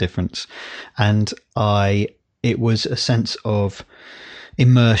such a difference. And it was a sense of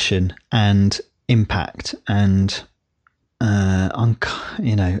immersion and impact and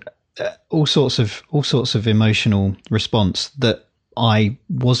all sorts of emotional response that I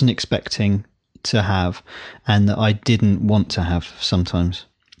wasn't expecting to have, and that I didn't want to have sometimes.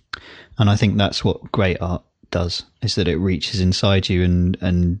 And I think that's what great art does, is that it reaches inside you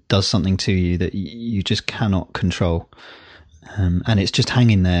and does something to you that you just cannot control. And it's just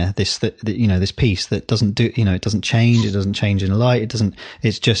hanging there, this piece that doesn't do, it doesn't change. It doesn't change in light.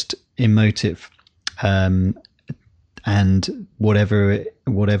 It's just emotive. And whatever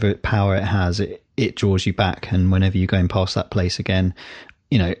power it has, it draws you back. And whenever you're going past that place again,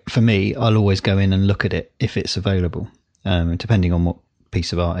 for me, I'll always go in and look at it if it's available, depending on what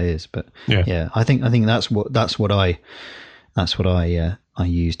piece of art it is. But yeah, I think that's what I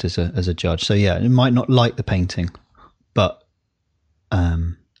used as a judge. So yeah, it might not like the painting, but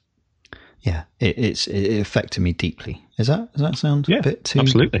it affected me deeply. Does that sound a bit too?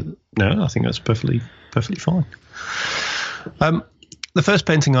 Absolutely. No, I think that's perfectly fine. The first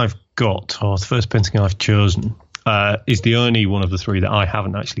painting I've got, or the first painting I've chosen, is the only one of the three that I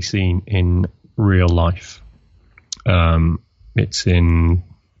haven't actually seen in real life. It's in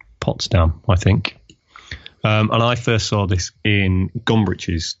Potsdam, I think. And I first saw this in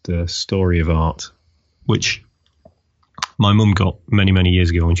Gombrich's The Story of Art, which my mum got many, many years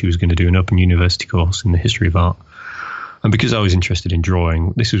ago when she was going to do an open university course in the history of art. And because I was interested in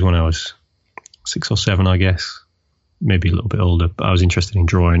drawing, this was when I was 6 or 7, I guess, maybe a little bit older, but I was interested in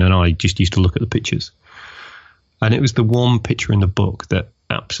drawing, and I just used to look at the pictures. And it was the one picture in the book that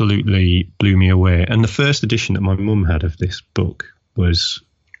absolutely blew me away. And the first edition that my mum had of this book it was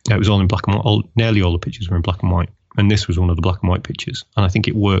all in black and white. Nearly all the pictures were in black and white. And this was one of the black and white pictures. And I think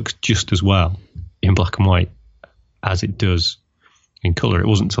it works just as well in black and white as it does in colour. It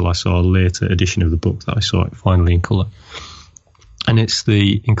wasn't until I saw a later edition of the book that I saw it finally in colour. And it's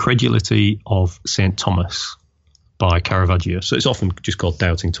The Incredulity of St. Thomas by Caravaggio. So it's often just called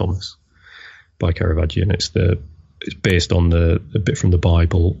Doubting Thomas by Caravaggio. And it's based on a bit from the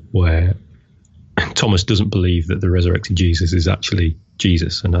Bible where Thomas doesn't believe that the resurrected Jesus is actually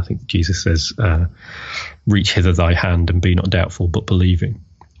Jesus. And I think Jesus says, reach hither thy hand and be not doubtful, but believing.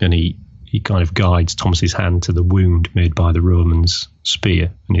 And he kind of guides Thomas's hand to the wound made by the Roman's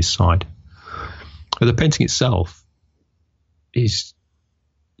spear in his side. But the painting itself is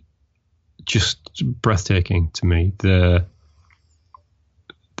just breathtaking to me. The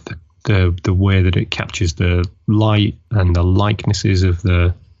way that it captures the light and the likenesses of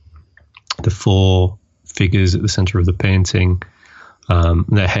the four figures at the center of the painting.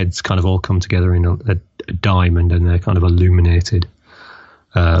 Their heads kind of all come together in a diamond, and they're kind of illuminated.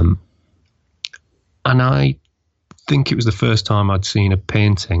 And I think it was the first time I'd seen a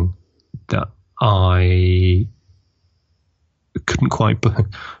painting that I couldn't quite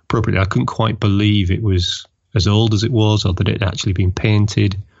believe it was as old as it was, or that it had actually been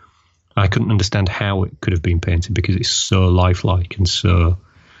painted. I couldn't understand how it could have been painted because it's so lifelike and so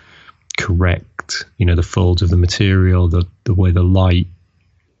correct. You know, the folds of the material, the way the light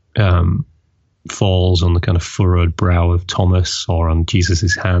falls on the kind of furrowed brow of Thomas or on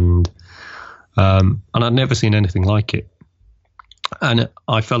Jesus's hand. And I'd never seen anything like it. And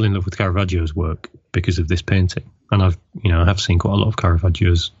I fell in love with Caravaggio's work because of this painting. And I have seen quite a lot of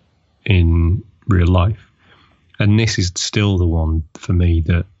Caravaggios in real life. And this is still the one for me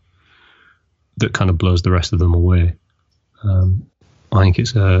that kind of blows the rest of them away. I think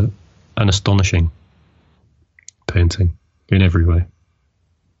it's an astonishing painting in every way.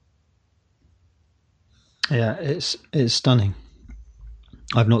 Yeah, it's stunning.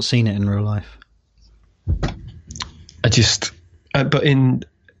 I've not seen it in real life. But in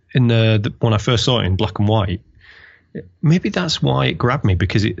the when I first saw it in black and white, maybe that's why it grabbed me,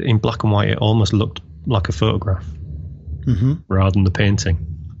 because in black and white it almost looked like a photograph rather than the painting.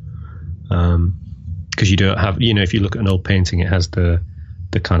 Because you don't have, if you look at an old painting, it has the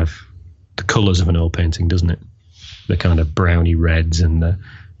kind of the colours of an old painting, doesn't it? The kind of browny reds and the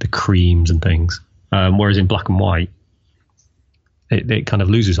creams and things. Whereas in black and white, it kind of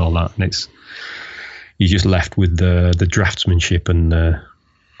loses all that, and you're just left with the draftsmanship and the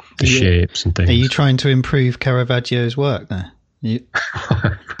shapes and things. Are you trying to improve Caravaggio's work there? Making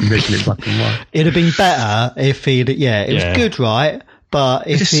it black and white. It'd have been better if it was good, right? But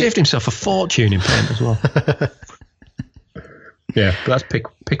he just saved himself a fortune in paint as well. Yeah, but that's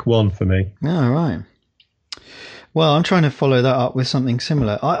pick one for me. Oh, right. Well, I'm trying to follow that up with something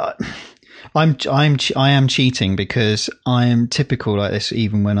similar. I am cheating because I am typical like this.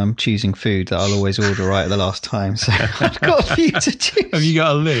 Even when I'm choosing food, that I'll always order right at the last time. So I've got a few to choose. Have you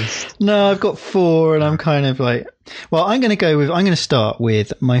got a list? No, I've got 4, and I'm kind of like, well, I'm going to start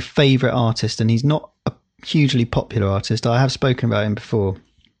with my favourite artist, and he's not a hugely popular artist. I have spoken about him before.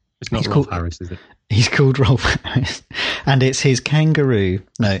 It's not Rolf Harris, is it? He's called Rolf Harris, and it's his kangaroo.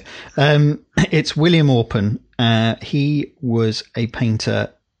 No, it's William Orpen. He was a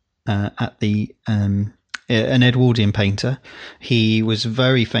painter at an Edwardian painter. He was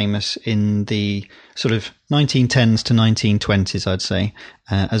very famous in the sort of 1910s to 1920s, I'd say,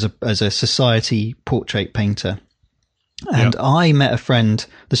 as a society portrait painter. And I met a friend.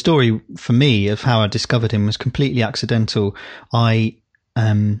 The story for me of how I discovered him was completely accidental.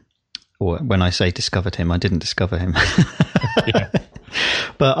 Or when I say discovered him, I didn't discover him.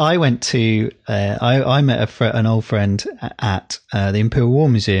 But I went to, I met an old friend at the Imperial War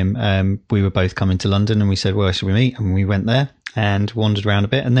Museum. We were both coming to London, and we said, well, should we meet? And we went there and wandered around a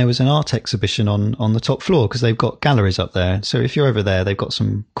bit. And there was an art exhibition on the top floor, because they've got galleries up there. So if you're over there, they've got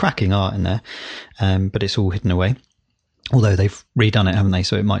some cracking art in there, but it's all hidden away. Although they've redone it, haven't they?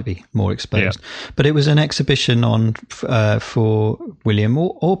 So it might be more exposed. Yeah. But it was an exhibition on for William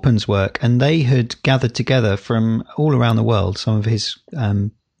Orpen's work, and they had gathered together from all around the world some of his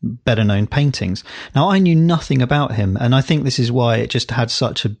better known paintings. Now, I knew nothing about him, and I think this is why it just had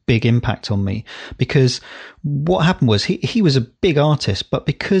such a big impact on me, because what happened was he was a big artist, but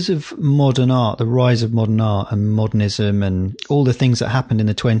because of modern art, the rise of modern art and modernism and all the things that happened in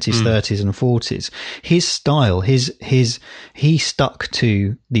the 20s, 30s and 40s, his style, he stuck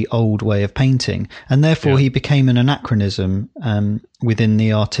to the old way of painting, and therefore he became an anachronism within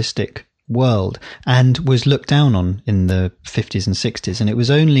the artistic world, and was looked down on in the 50s and 60s. And it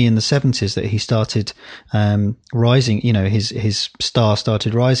was only in the 70s that he started rising, his star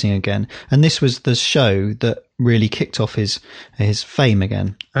started rising again. And this was the show that really kicked off his fame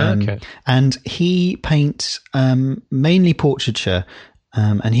again. And he paints mainly portraiture,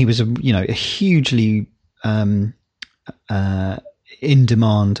 and he was a hugely in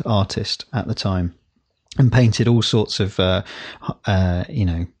demand artist at the time, and painted all sorts of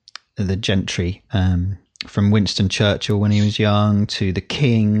the gentry, from Winston Churchill when he was young to the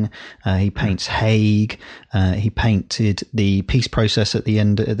King. He paints Hague. He painted the peace process at the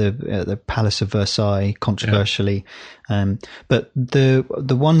end at the Palace of Versailles, controversially. But the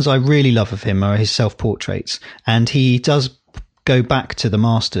ones I really love of him are his self-portraits, and he does go back to the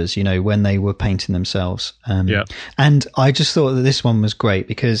masters, when they were painting themselves. Yeah. And I just thought that this one was great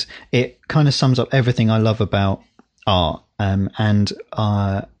because it kind of sums up everything I love about art.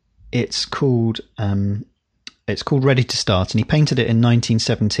 It's called Ready to Start, and he painted it in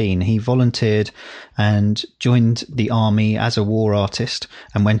 1917. He volunteered and joined the army as a war artist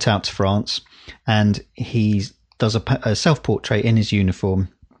and went out to France, and he does a self-portrait in his uniform.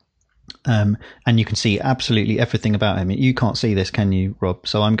 And you can see absolutely everything about him. You can't see this, can you, Rob?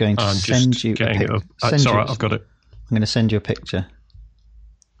 So I'm going to send you a picture. It's all right, I've got it. I'm going to send you a picture.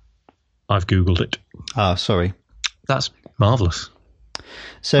 I've Googled it. Ah, sorry. That's marvellous.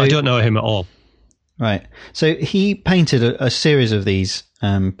 So I don't know him at all. Right. So he painted a series of these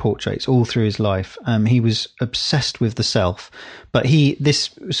portraits all through his life. He was obsessed with the self, but this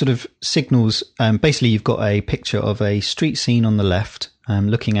sort of signals, basically you've got a picture of a street scene on the left,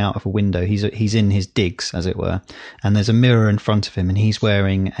 looking out of a window. He's in his digs, as it were, and there's a mirror in front of him, and he's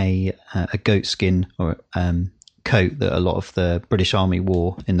wearing a goat skin or coat that a lot of the British Army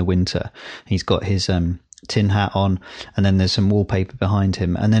wore in the winter. He's got his tin hat on, and then there's some wallpaper behind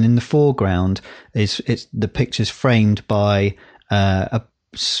him, and then in the foreground the picture's framed by a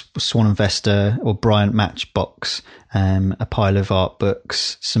Swan and Vesta or Bryant matchbox, a pile of art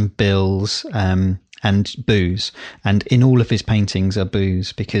books, some bills, and booze. And in all of his paintings are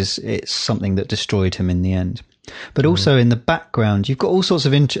booze because it's something that destroyed him in the end. But also in the background, you've got all sorts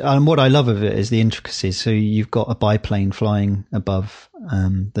of and what I love of it is the intricacies. So you've got a biplane flying above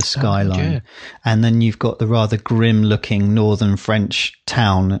the skyline, and then you've got the rather grim-looking northern French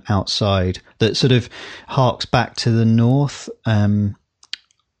town outside that sort of harks back to the north.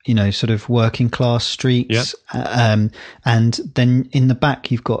 Sort of working class streets. Yep. And then in the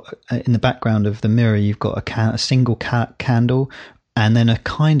back, you've got in the background of the mirror, you've got a single candle. And then a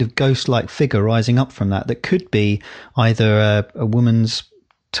kind of ghost-like figure rising up from that could be either a woman's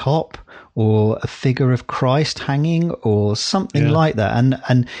top or a figure of Christ hanging or something like that.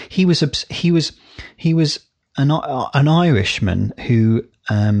 And he was an Irishman who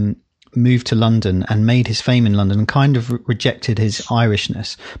moved to London and made his fame in London and kind of rejected his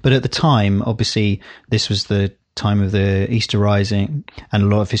Irishness. But at the time, obviously, this was the time of the Easter Rising, and a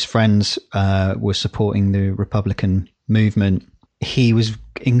lot of his friends were supporting the Republican movement. He was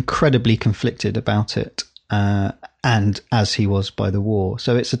incredibly conflicted about it, and as he was by the war.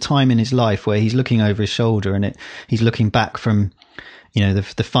 So it's a time in his life where he's looking over his shoulder, and he's looking back from,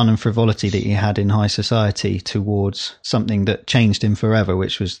 the fun and frivolity that he had in high society towards something that changed him forever,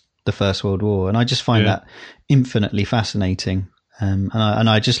 which was the First World War. And I just find that infinitely fascinating. And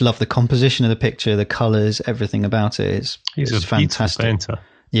I just love the composition of the picture, the colours, everything about it. It's a fantastic painter.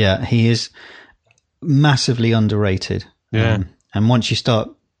 Yeah, he is massively underrated. Yeah. And once you start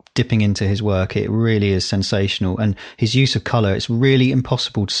dipping into his work, it really is sensational. And his use of colour, it's really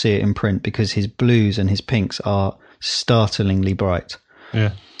impossible to see it in print because his blues and his pinks are startlingly bright.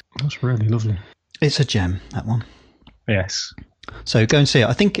 Yeah, that's really lovely. It's a gem, that one. Yes. So go and see it.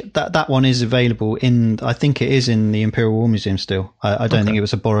 I think that one is available I think it is in the Imperial War Museum still. I don't think it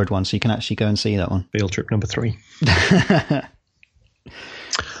was a borrowed one, so you can actually go and see that one. Field trip number 3.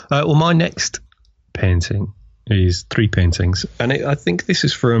 Well, my next painting is 3 paintings, and I think this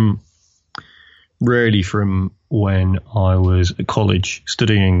is from when I was at college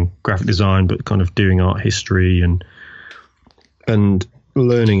studying graphic design, but kind of doing art history and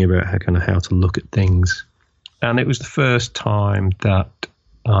learning about how to look at things. And it was the first time that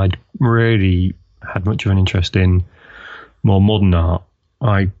I'd really had much of an interest in more modern art.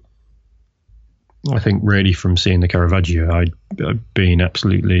 I think really from seeing the Caravaggio, I'd been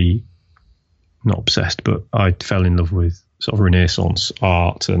absolutely not obsessed, but I fell in love with sort of Renaissance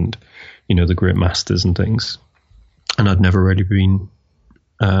art and, the great masters and things. And I'd never really been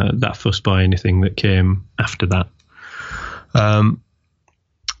that fussed by anything that came after that.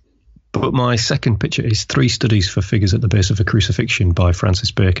 But my second picture is 3 Studies for Figures at the Base of a Crucifixion by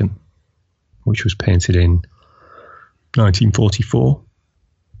Francis Bacon, which was painted in 1944.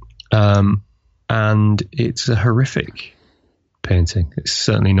 And it's a horrific painting. It's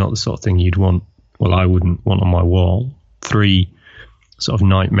certainly not the sort of thing I wouldn't want on my wall. 3 sort of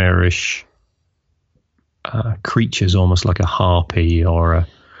nightmarish creatures, almost like a harpy or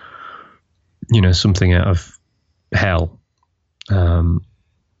something out of hell.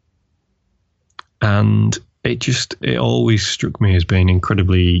 And it always struck me as being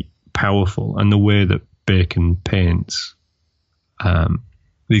incredibly powerful. And the way that Bacon paints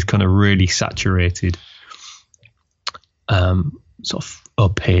these kind of really saturated, sort of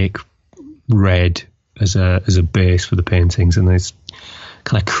opaque red as a base for the paintings, and this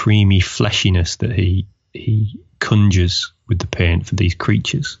kind of creamy fleshiness that he conjures with the paint for these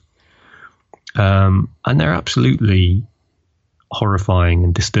creatures. And they're absolutely horrifying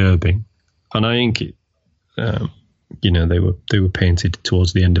and disturbing. And I think it, they were painted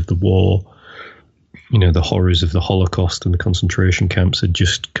towards the end of the war. The horrors of the Holocaust and the concentration camps had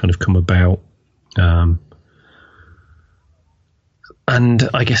just kind of come about. And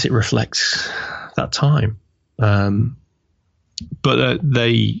I guess it reflects that time. But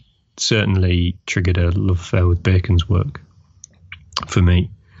they certainly triggered a love affair with Bacon's work for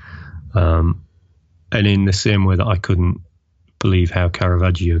me. And in the same way that I couldn't believe how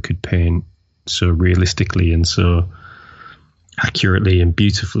Caravaggio could paint so realistically and so accurately and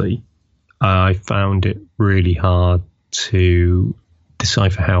beautifully, I found it really hard to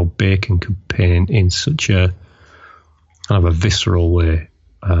decipher how Bacon could paint in such a kind of a visceral way,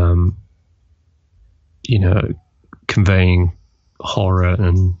 conveying horror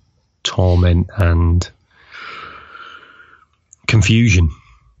and torment and confusion.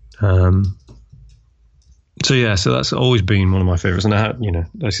 So that's always been one of my favourites. And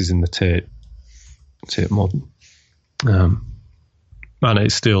this is in the Tate Modern. And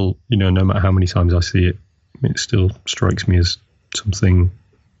it's still, no matter how many times I see it, it still strikes me as something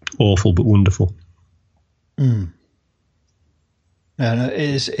awful but wonderful. Mm.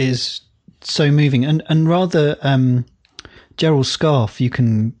 It is so moving. And rather, Gerald Scarfe, you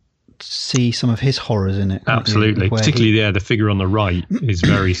can see some of his horrors in it. Absolutely. Particularly the figure on the right is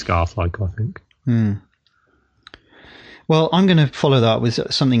very Scarfe-like, I think. Mm. Well, I'm going to follow that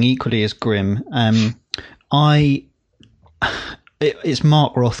with something equally as grim. It's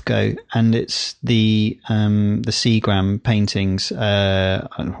Mark Rothko, and it's the Seagram paintings. I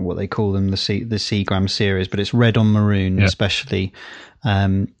don't know what they call them, the Seagram series, but it's Red on Maroon, especially.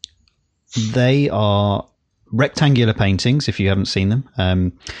 They are rectangular paintings, if you haven't seen them,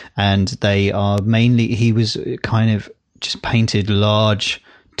 and they are mainly. He was kind of just painted large,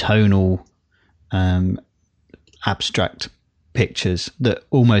 tonal, abstract pictures that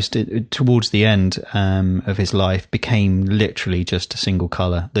almost towards the end of his life became literally just a single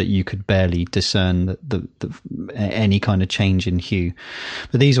color that you could barely discern the any kind of change in hue.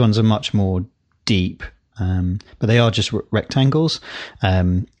 But these ones are much more deep, but they are just rectangles,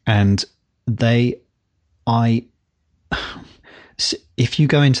 and if you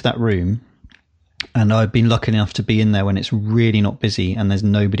go into that room, and I've been lucky enough to be in there when it's really not busy and there's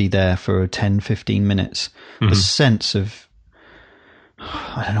nobody there for 10-15 minutes, the sense of,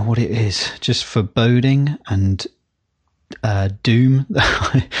 I don't know what it is, just foreboding and doom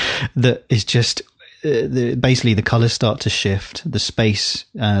that is just basically the colors start to shift, the spaces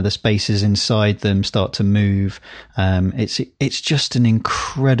inside them start to move. It's just an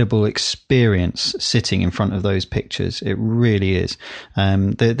incredible experience sitting in front of those pictures. It really is.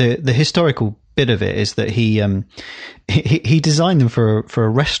 The historical bit of it is that he designed them for a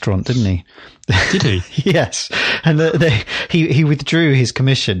restaurant, didn't he? Did he? Yes. And he withdrew his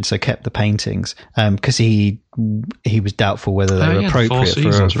commission, so kept the paintings, because he was doubtful whether they were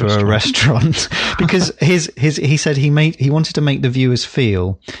appropriate for a restaurant. Because he said he wanted to make the viewers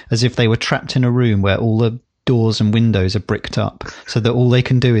feel as if they were trapped in a room where all the doors and windows are bricked up, so that all they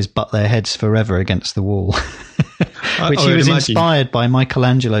can do is butt their heads forever against the wall. Which he was inspired by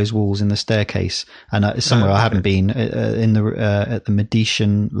Michelangelo's walls in the staircase, and somewhere I haven't been at the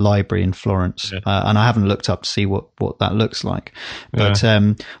Medicean Library in Florence, and I haven't looked up to see what that looks like. But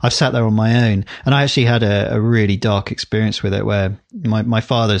I've sat there on my own, and I actually had a really dark experience with it, where my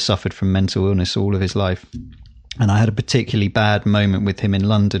father suffered from mental illness all of his life. And I had a particularly bad moment with him in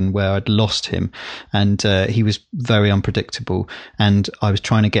London where I'd lost him, and he was very unpredictable, and I was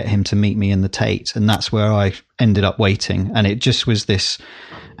trying to get him to meet me in the Tate, and that's where I ended up waiting. And it just was this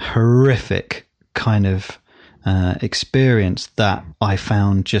horrific kind of experience that I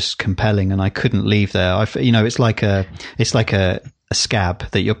found just compelling, and I couldn't leave there. It's like a scab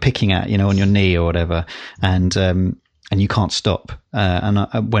that you're picking at, on your knee or whatever, and you can't stop.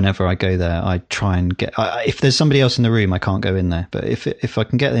 Whenever I go there, I try and get. If there's somebody else in the room, I can't go in there. But if I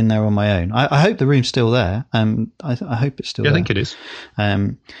can get in there on my own, I hope the room's still there. I hope it's still there. I think it is.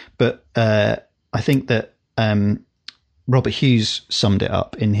 But I think that Robert Hughes summed it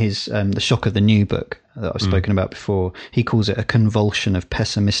up in his The Shock of the New book that I've spoken about before. He calls it a convulsion of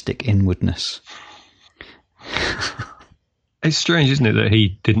pessimistic inwardness. It's strange, isn't it, that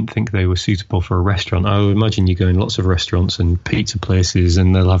he didn't think they were suitable for a restaurant. I would imagine you go in lots of restaurants and pizza places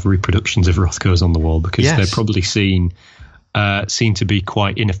and they'll have reproductions of Rothko's on the wall, because they're probably seen to be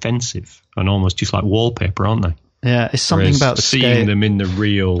quite inoffensive and almost just like wallpaper, aren't they? Yeah, it's something about the seeing scale. them in the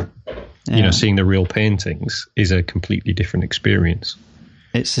real, seeing the real paintings is a completely different experience.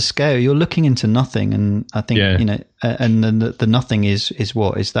 It's the scale. You're looking into nothing, and I think and then the nothing is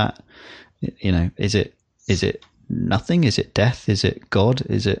what is that? Is it nothing? Is it death? Is it God?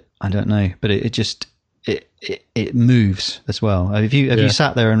 Is it? I don't know. But it just it moves as well. Have you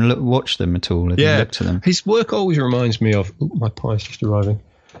sat there and watched them at all? Have you looked at them? His work always reminds me of. My pie's just arriving.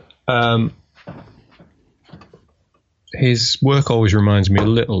 His work always reminds me a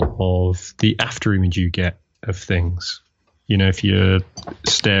little of the after image you get of things. If you're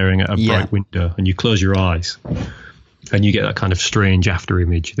staring at a bright window and you close your eyes and you get that kind of strange after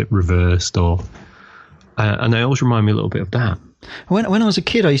image that reversed and they always remind me a little bit of that. When I was a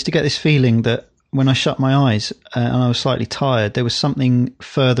kid, I used to get this feeling that when I shut my eyes and I was slightly tired, there was something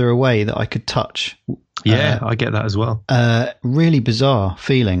further away that I could touch. Yeah, I get that as well. Really bizarre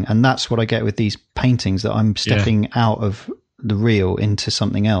feeling. And that's what I get with these paintings, that I'm stepping out of the real into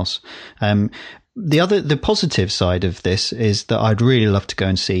something else. The positive side of this is that I'd really love to go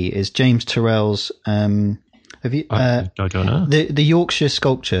and see is James Turrell's. Have you? I don't know. The Yorkshire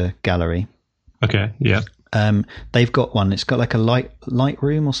Sculpture Gallery. Okay. Yeah. They've got one. It's got like a light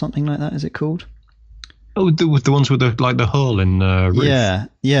room or something like that. Is it called? Oh, with the ones with the hole in the roof.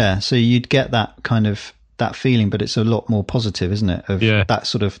 Yeah. So you'd get that kind of that feeling, but it's a lot more positive, isn't it? That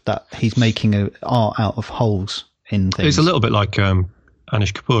sort of that he's making art out of holes in things. It's a little bit like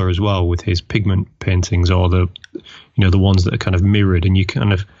Anish Kapoor as well, with his pigment paintings, or the ones that are kind of mirrored, and you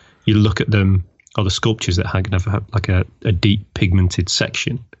look at them, or the sculptures that have like a deep pigmented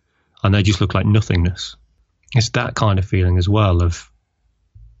section, and they just look like nothingness. It's that kind of feeling as well of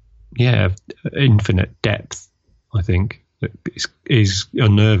infinite depth. I think that is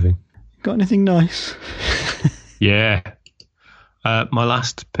unnerving. Got anything nice? Yeah, my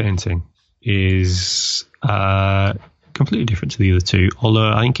last painting is completely different to the other two,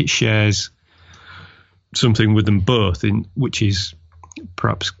 although I think it shares something with them both, which is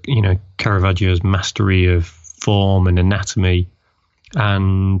perhaps Caravaggio's mastery of form and anatomy,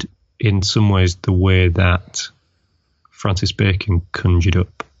 and in some ways the way that Francis Bacon conjured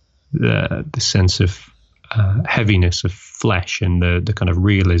up the sense of heaviness of flesh and the kind of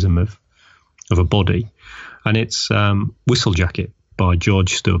realism of a body. And it's Whistle Jacket by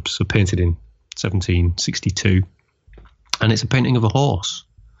George Stubbs, so painted in 1762. And it's a painting of a horse,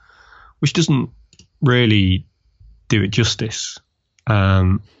 which doesn't really do it justice.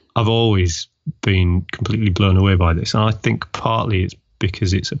 I've always been completely blown away by this. And I think partly it's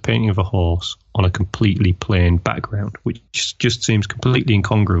because it's a painting of a horse on a completely plain background, which just seems completely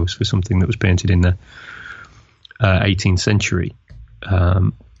incongruous for something that was painted in the 18th century.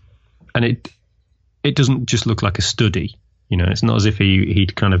 And it doesn't just look like a study. It's not as if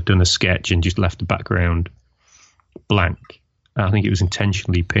he'd kind of done a sketch and just left the background blank. I think it was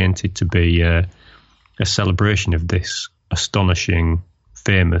intentionally painted to be a celebration of this astonishing,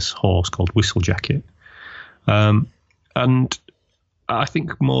 famous horse called Whistle Jacket. And I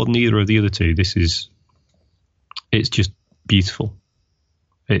think more than either of the other two, it's just beautiful.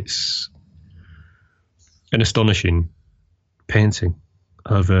 It's an astonishing painting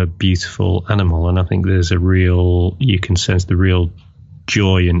of a beautiful animal, and I think you can sense the real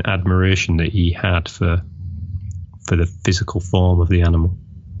joy and admiration that he had for the physical form of the animal.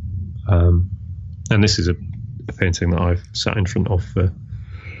 And this is a painting that I've sat in front of for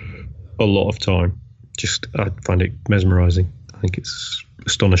a lot of time. I find it mesmerizing. I think it's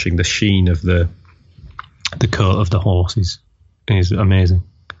astonishing. The sheen of the coat of the horse is amazing.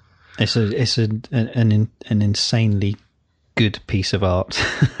 It's an insanely good piece of art,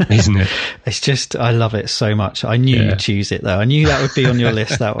 isn't it? It's just, I love it so much. I knew you'd choose it though. I knew that would be on your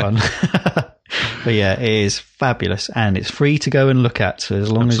list, that one. But yeah, it is fabulous, and it's free to go and look at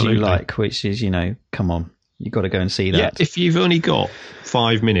as long as you like, which is, come on, you've got to go and see that. Yeah, if you've only got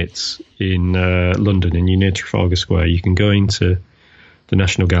 5 minutes in London and you're near Trafalgar Square, you can go into the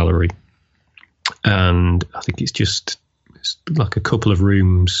National Gallery, and I think it's like a couple of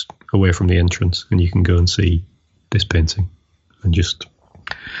rooms away from the entrance, and you can go and see this painting and just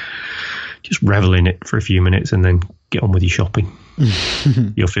revel in it for a few minutes and then get on with your shopping.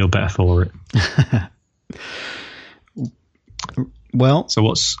 You'll feel better for it. Well, so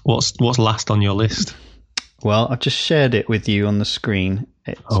what's last on your list? Well, I've just shared it with you on the screen.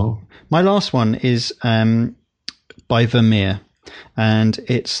 My last one is by Vermeer, and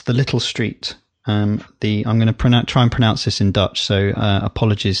it's The Little Street. I'm going to try and pronounce this in Dutch, so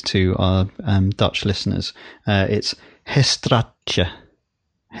apologies to our Dutch listeners. It's Hestraatje,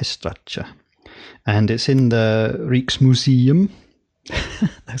 and it's in the Rijksmuseum.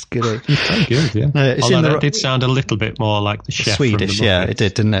 That's good. Very good, yeah. Although that did sound a little bit more like the chef Swedish, from the yeah, it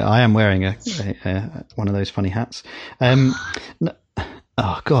did, didn't it? I am wearing one of those funny hats.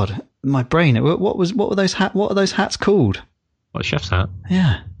 Oh God, my brain. What were those what are those hats called? What, chef's hat?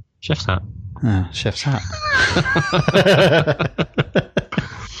 Yeah, Chef's hat. oh, chef's hat.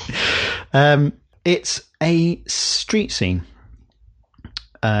 It's a street scene,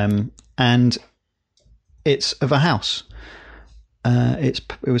 and it's of a house. It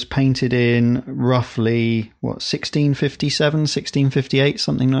was painted in roughly 1657, 1658,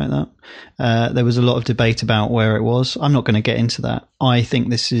 something like that. There was a lot of debate about where it was. I'm not going to get into that. I think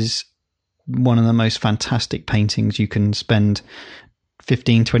this is one of the most fantastic paintings you can spend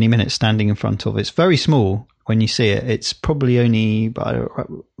 15, 20 minutes standing in front of. It's very small when you see it. It's probably only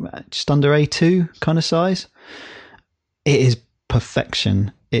just under A2 kind of size. It is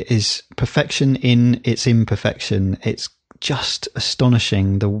perfection. It is perfection in its imperfection. It's just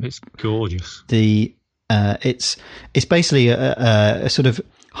astonishing. It's gorgeous. It's basically a sort of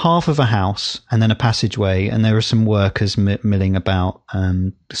half of a house and then a passageway, and there are some workers milling about,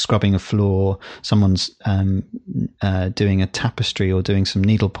 scrubbing a floor. Someone's doing a tapestry or doing some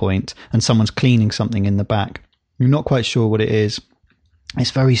needlepoint, and someone's cleaning something in the back. You're not quite sure what it is.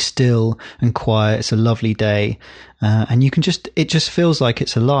 It's very still and quiet. It's a lovely day. And it just feels like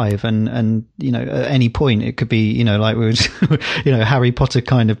it's alive. And, at any point it could be, like we were, Harry Potter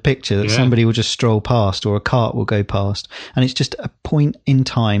kind of picture that somebody will just stroll past or a cart will go past. And it's just a point in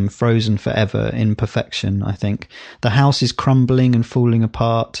time, frozen forever in perfection. I think the house is crumbling and falling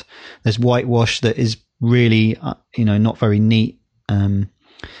apart. There's whitewash that is really, not very neat. But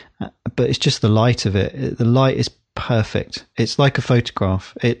it's just the light of it. The light is perfect. It's like a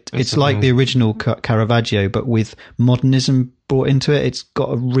photograph. It's like the original Caravaggio, but with modernism brought into it. It's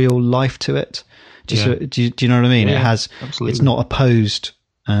got a real life to it. Do you know what I mean? Yeah, it has. Absolutely. It's not opposed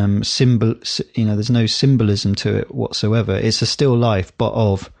symbol. There's no symbolism to it whatsoever. It's a still life, but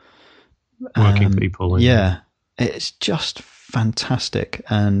of working people. It's just fantastic,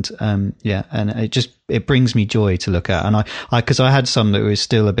 and and it brings me joy to look at. And because I had some that was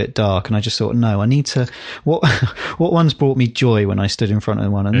still a bit dark, and I just thought, no, I need to. What ones brought me joy when I stood in front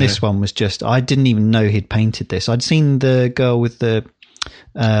of one, and this one was just, I didn't even know he'd painted this. I'd seen the girl with the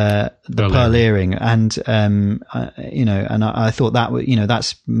pearl earring, and and I thought that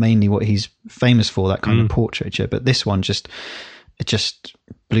that's mainly what he's famous for, that kind of portraiture. But this one just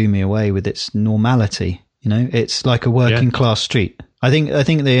blew me away with its normality. It's like a working class street. I think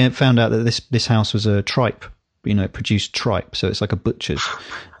they found out that this house was a tripe. It produced tripe, so it's like a butcher's.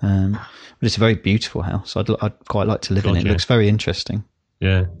 But it's a very beautiful house. I'd quite like to live in it. It looks very interesting.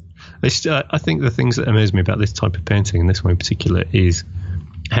 Yeah, I think the things that amaze me about this type of painting, and this one in particular, is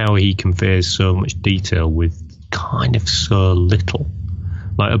how he conveys so much detail with kind of so little.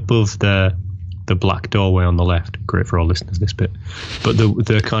 Like above the black doorway on the left, great for our listeners, this bit, but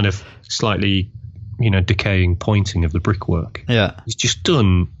the kind of slightly decaying pointing of the brickwork. Yeah, it's just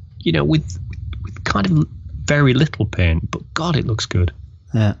done, with kind of very little paint, but God, it looks good.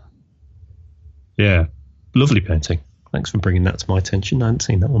 Yeah, lovely painting. Thanks for bringing that to my attention. I hadn't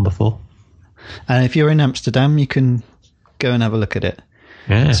seen that one before. And if you're in Amsterdam, you can go and have a look at it.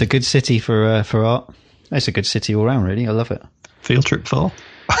 Yeah, it's a good city for art. It's a good city all around, really. I love it. Field trip for?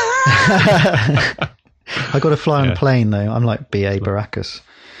 I got to fly on a plane though. I'm like B.A. Baracus.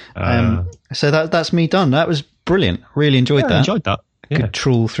 So that's me done. That was brilliant. Really enjoyed that. Enjoyed that. Yeah. Good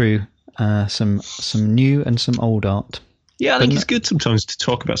trawl through some new and some old art. Yeah, I think it's good sometimes to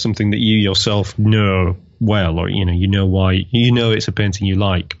talk about something that you yourself know well, or why it's a painting you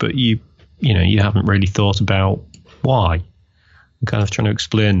like, but you haven't really thought about why. And kind of trying to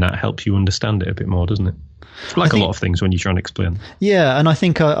explain that helps you understand it a bit more, doesn't it? Like a lot of things when you're trying to explain. Yeah, and I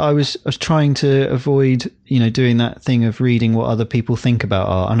think I was trying to avoid, doing that thing of reading what other people think about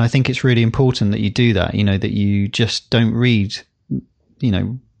art. And I think it's really important that you do that, that you just don't read,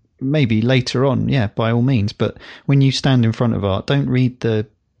 maybe later on, by all means. But when you stand in front of art, don't read the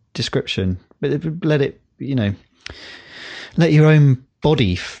description, but let it, let your own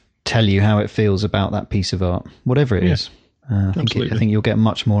body tell you how it feels about that piece of art, whatever it is. I think you'll get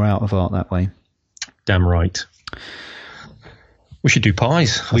much more out of art that way. Damn right. We should do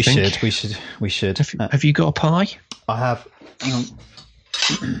pies. We should. Have you got a pie? I have.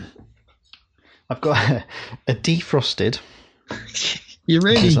 I've got a defrosted. You're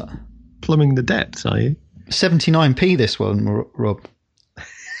really plumbing the depths, are you? 79p this one, Rob.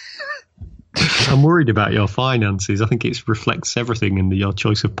 I'm worried about your finances. I think it reflects everything in your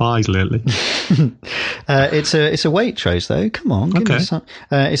choice of pies lately. It's a Waitrose though. Come on, give me some.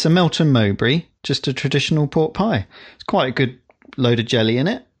 It's a Melton Mowbray, just a traditional pork pie. It's quite a good load of jelly in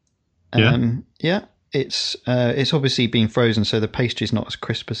it. It's obviously been frozen, so the pastry's not as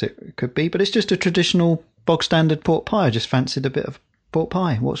crisp as it could be. But it's just a traditional bog standard pork pie. I just fancied a bit of pork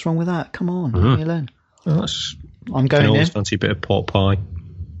pie. What's wrong with that? Come on, leave me alone. Well, I'm going in. always fancy a bit of pork pie.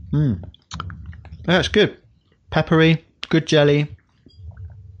 That's good. Peppery, good jelly.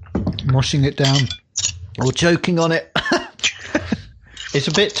 Washing it down or choking on it. It's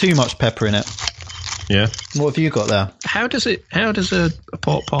a bit too much pepper in it. Yeah. What have you got there? How does a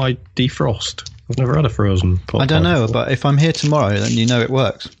pork pie defrost? I've never had a frozen pork pie. I don't know, before. but if I'm here tomorrow, then you know it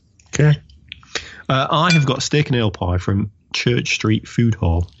works. Okay. I have got steak and ale pie from Church Street Food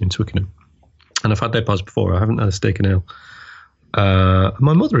Hall in Twickenham. And I've had their pies before. I haven't had a steak and ale.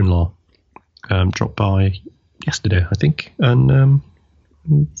 My mother-in-law dropped by yesterday, I think, and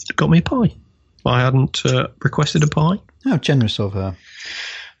got me a pie. I hadn't requested a pie. How generous of her.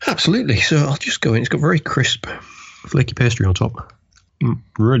 Absolutely. So I'll just go in. It's got very crisp, flaky pastry on top.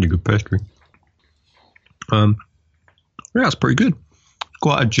 Really good pastry. Yeah, it's pretty good.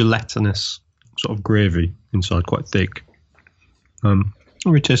 Quite a gelatinous sort of gravy inside, quite thick. Not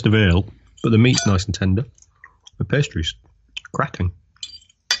really taste of ale, but the meat's nice and tender. The pastry's cracking.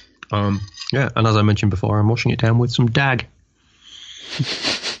 Yeah, and as I mentioned before, I'm washing it down with some dag.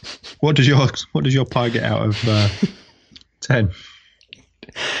 What does your pie get out of 10?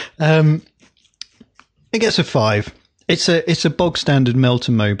 It gets a 5. It's a bog standard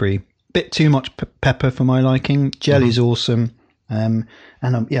Melton Mowbray. Bit too much pepper for my liking. Jelly's awesome. And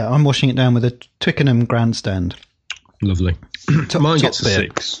I'm washing it down with a Twickenham Grandstand. Lovely. Mine gets a beer.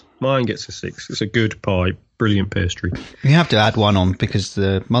 6. Mine gets a 6. It's a good pie, brilliant pastry. You have to add one on because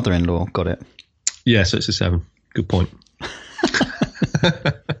the mother-in-law got it. Yeah, so it's a 7. Good point.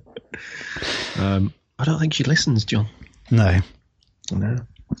 I don't think she listens, John. No.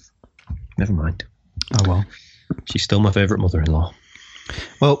 Never mind. Oh well. She's still my favourite mother-in-law.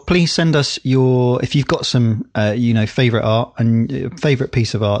 Well, please send us if you've got some, favourite art and favourite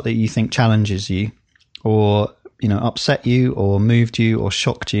piece of art that you think challenges you, or upset you, or moved you, or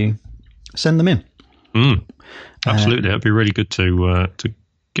shocked you. Send them in. Absolutely, that'd be really good to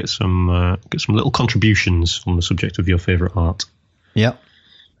get some little contributions on the subject of your favourite art. Yeah,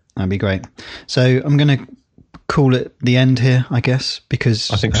 that'd be great. So I'm going to call it the end here, I guess,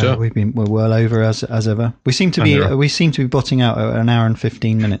 because I think so. We're well over as ever. We seem to be botting out at an hour and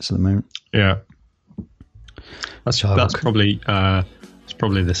 15 minutes at the moment. Yeah, that's probably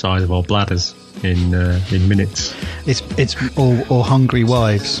the size of our bladders in minutes. It's all hungry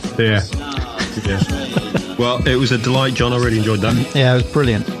wives. Yeah. Well, it was a delight, John. I really enjoyed that. Yeah, it was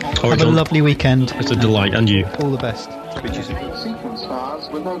brilliant. Have a lovely weekend. It's a delight, and you. All the best. Sequence stars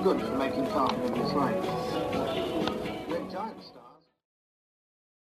were no good for making carbon in this range.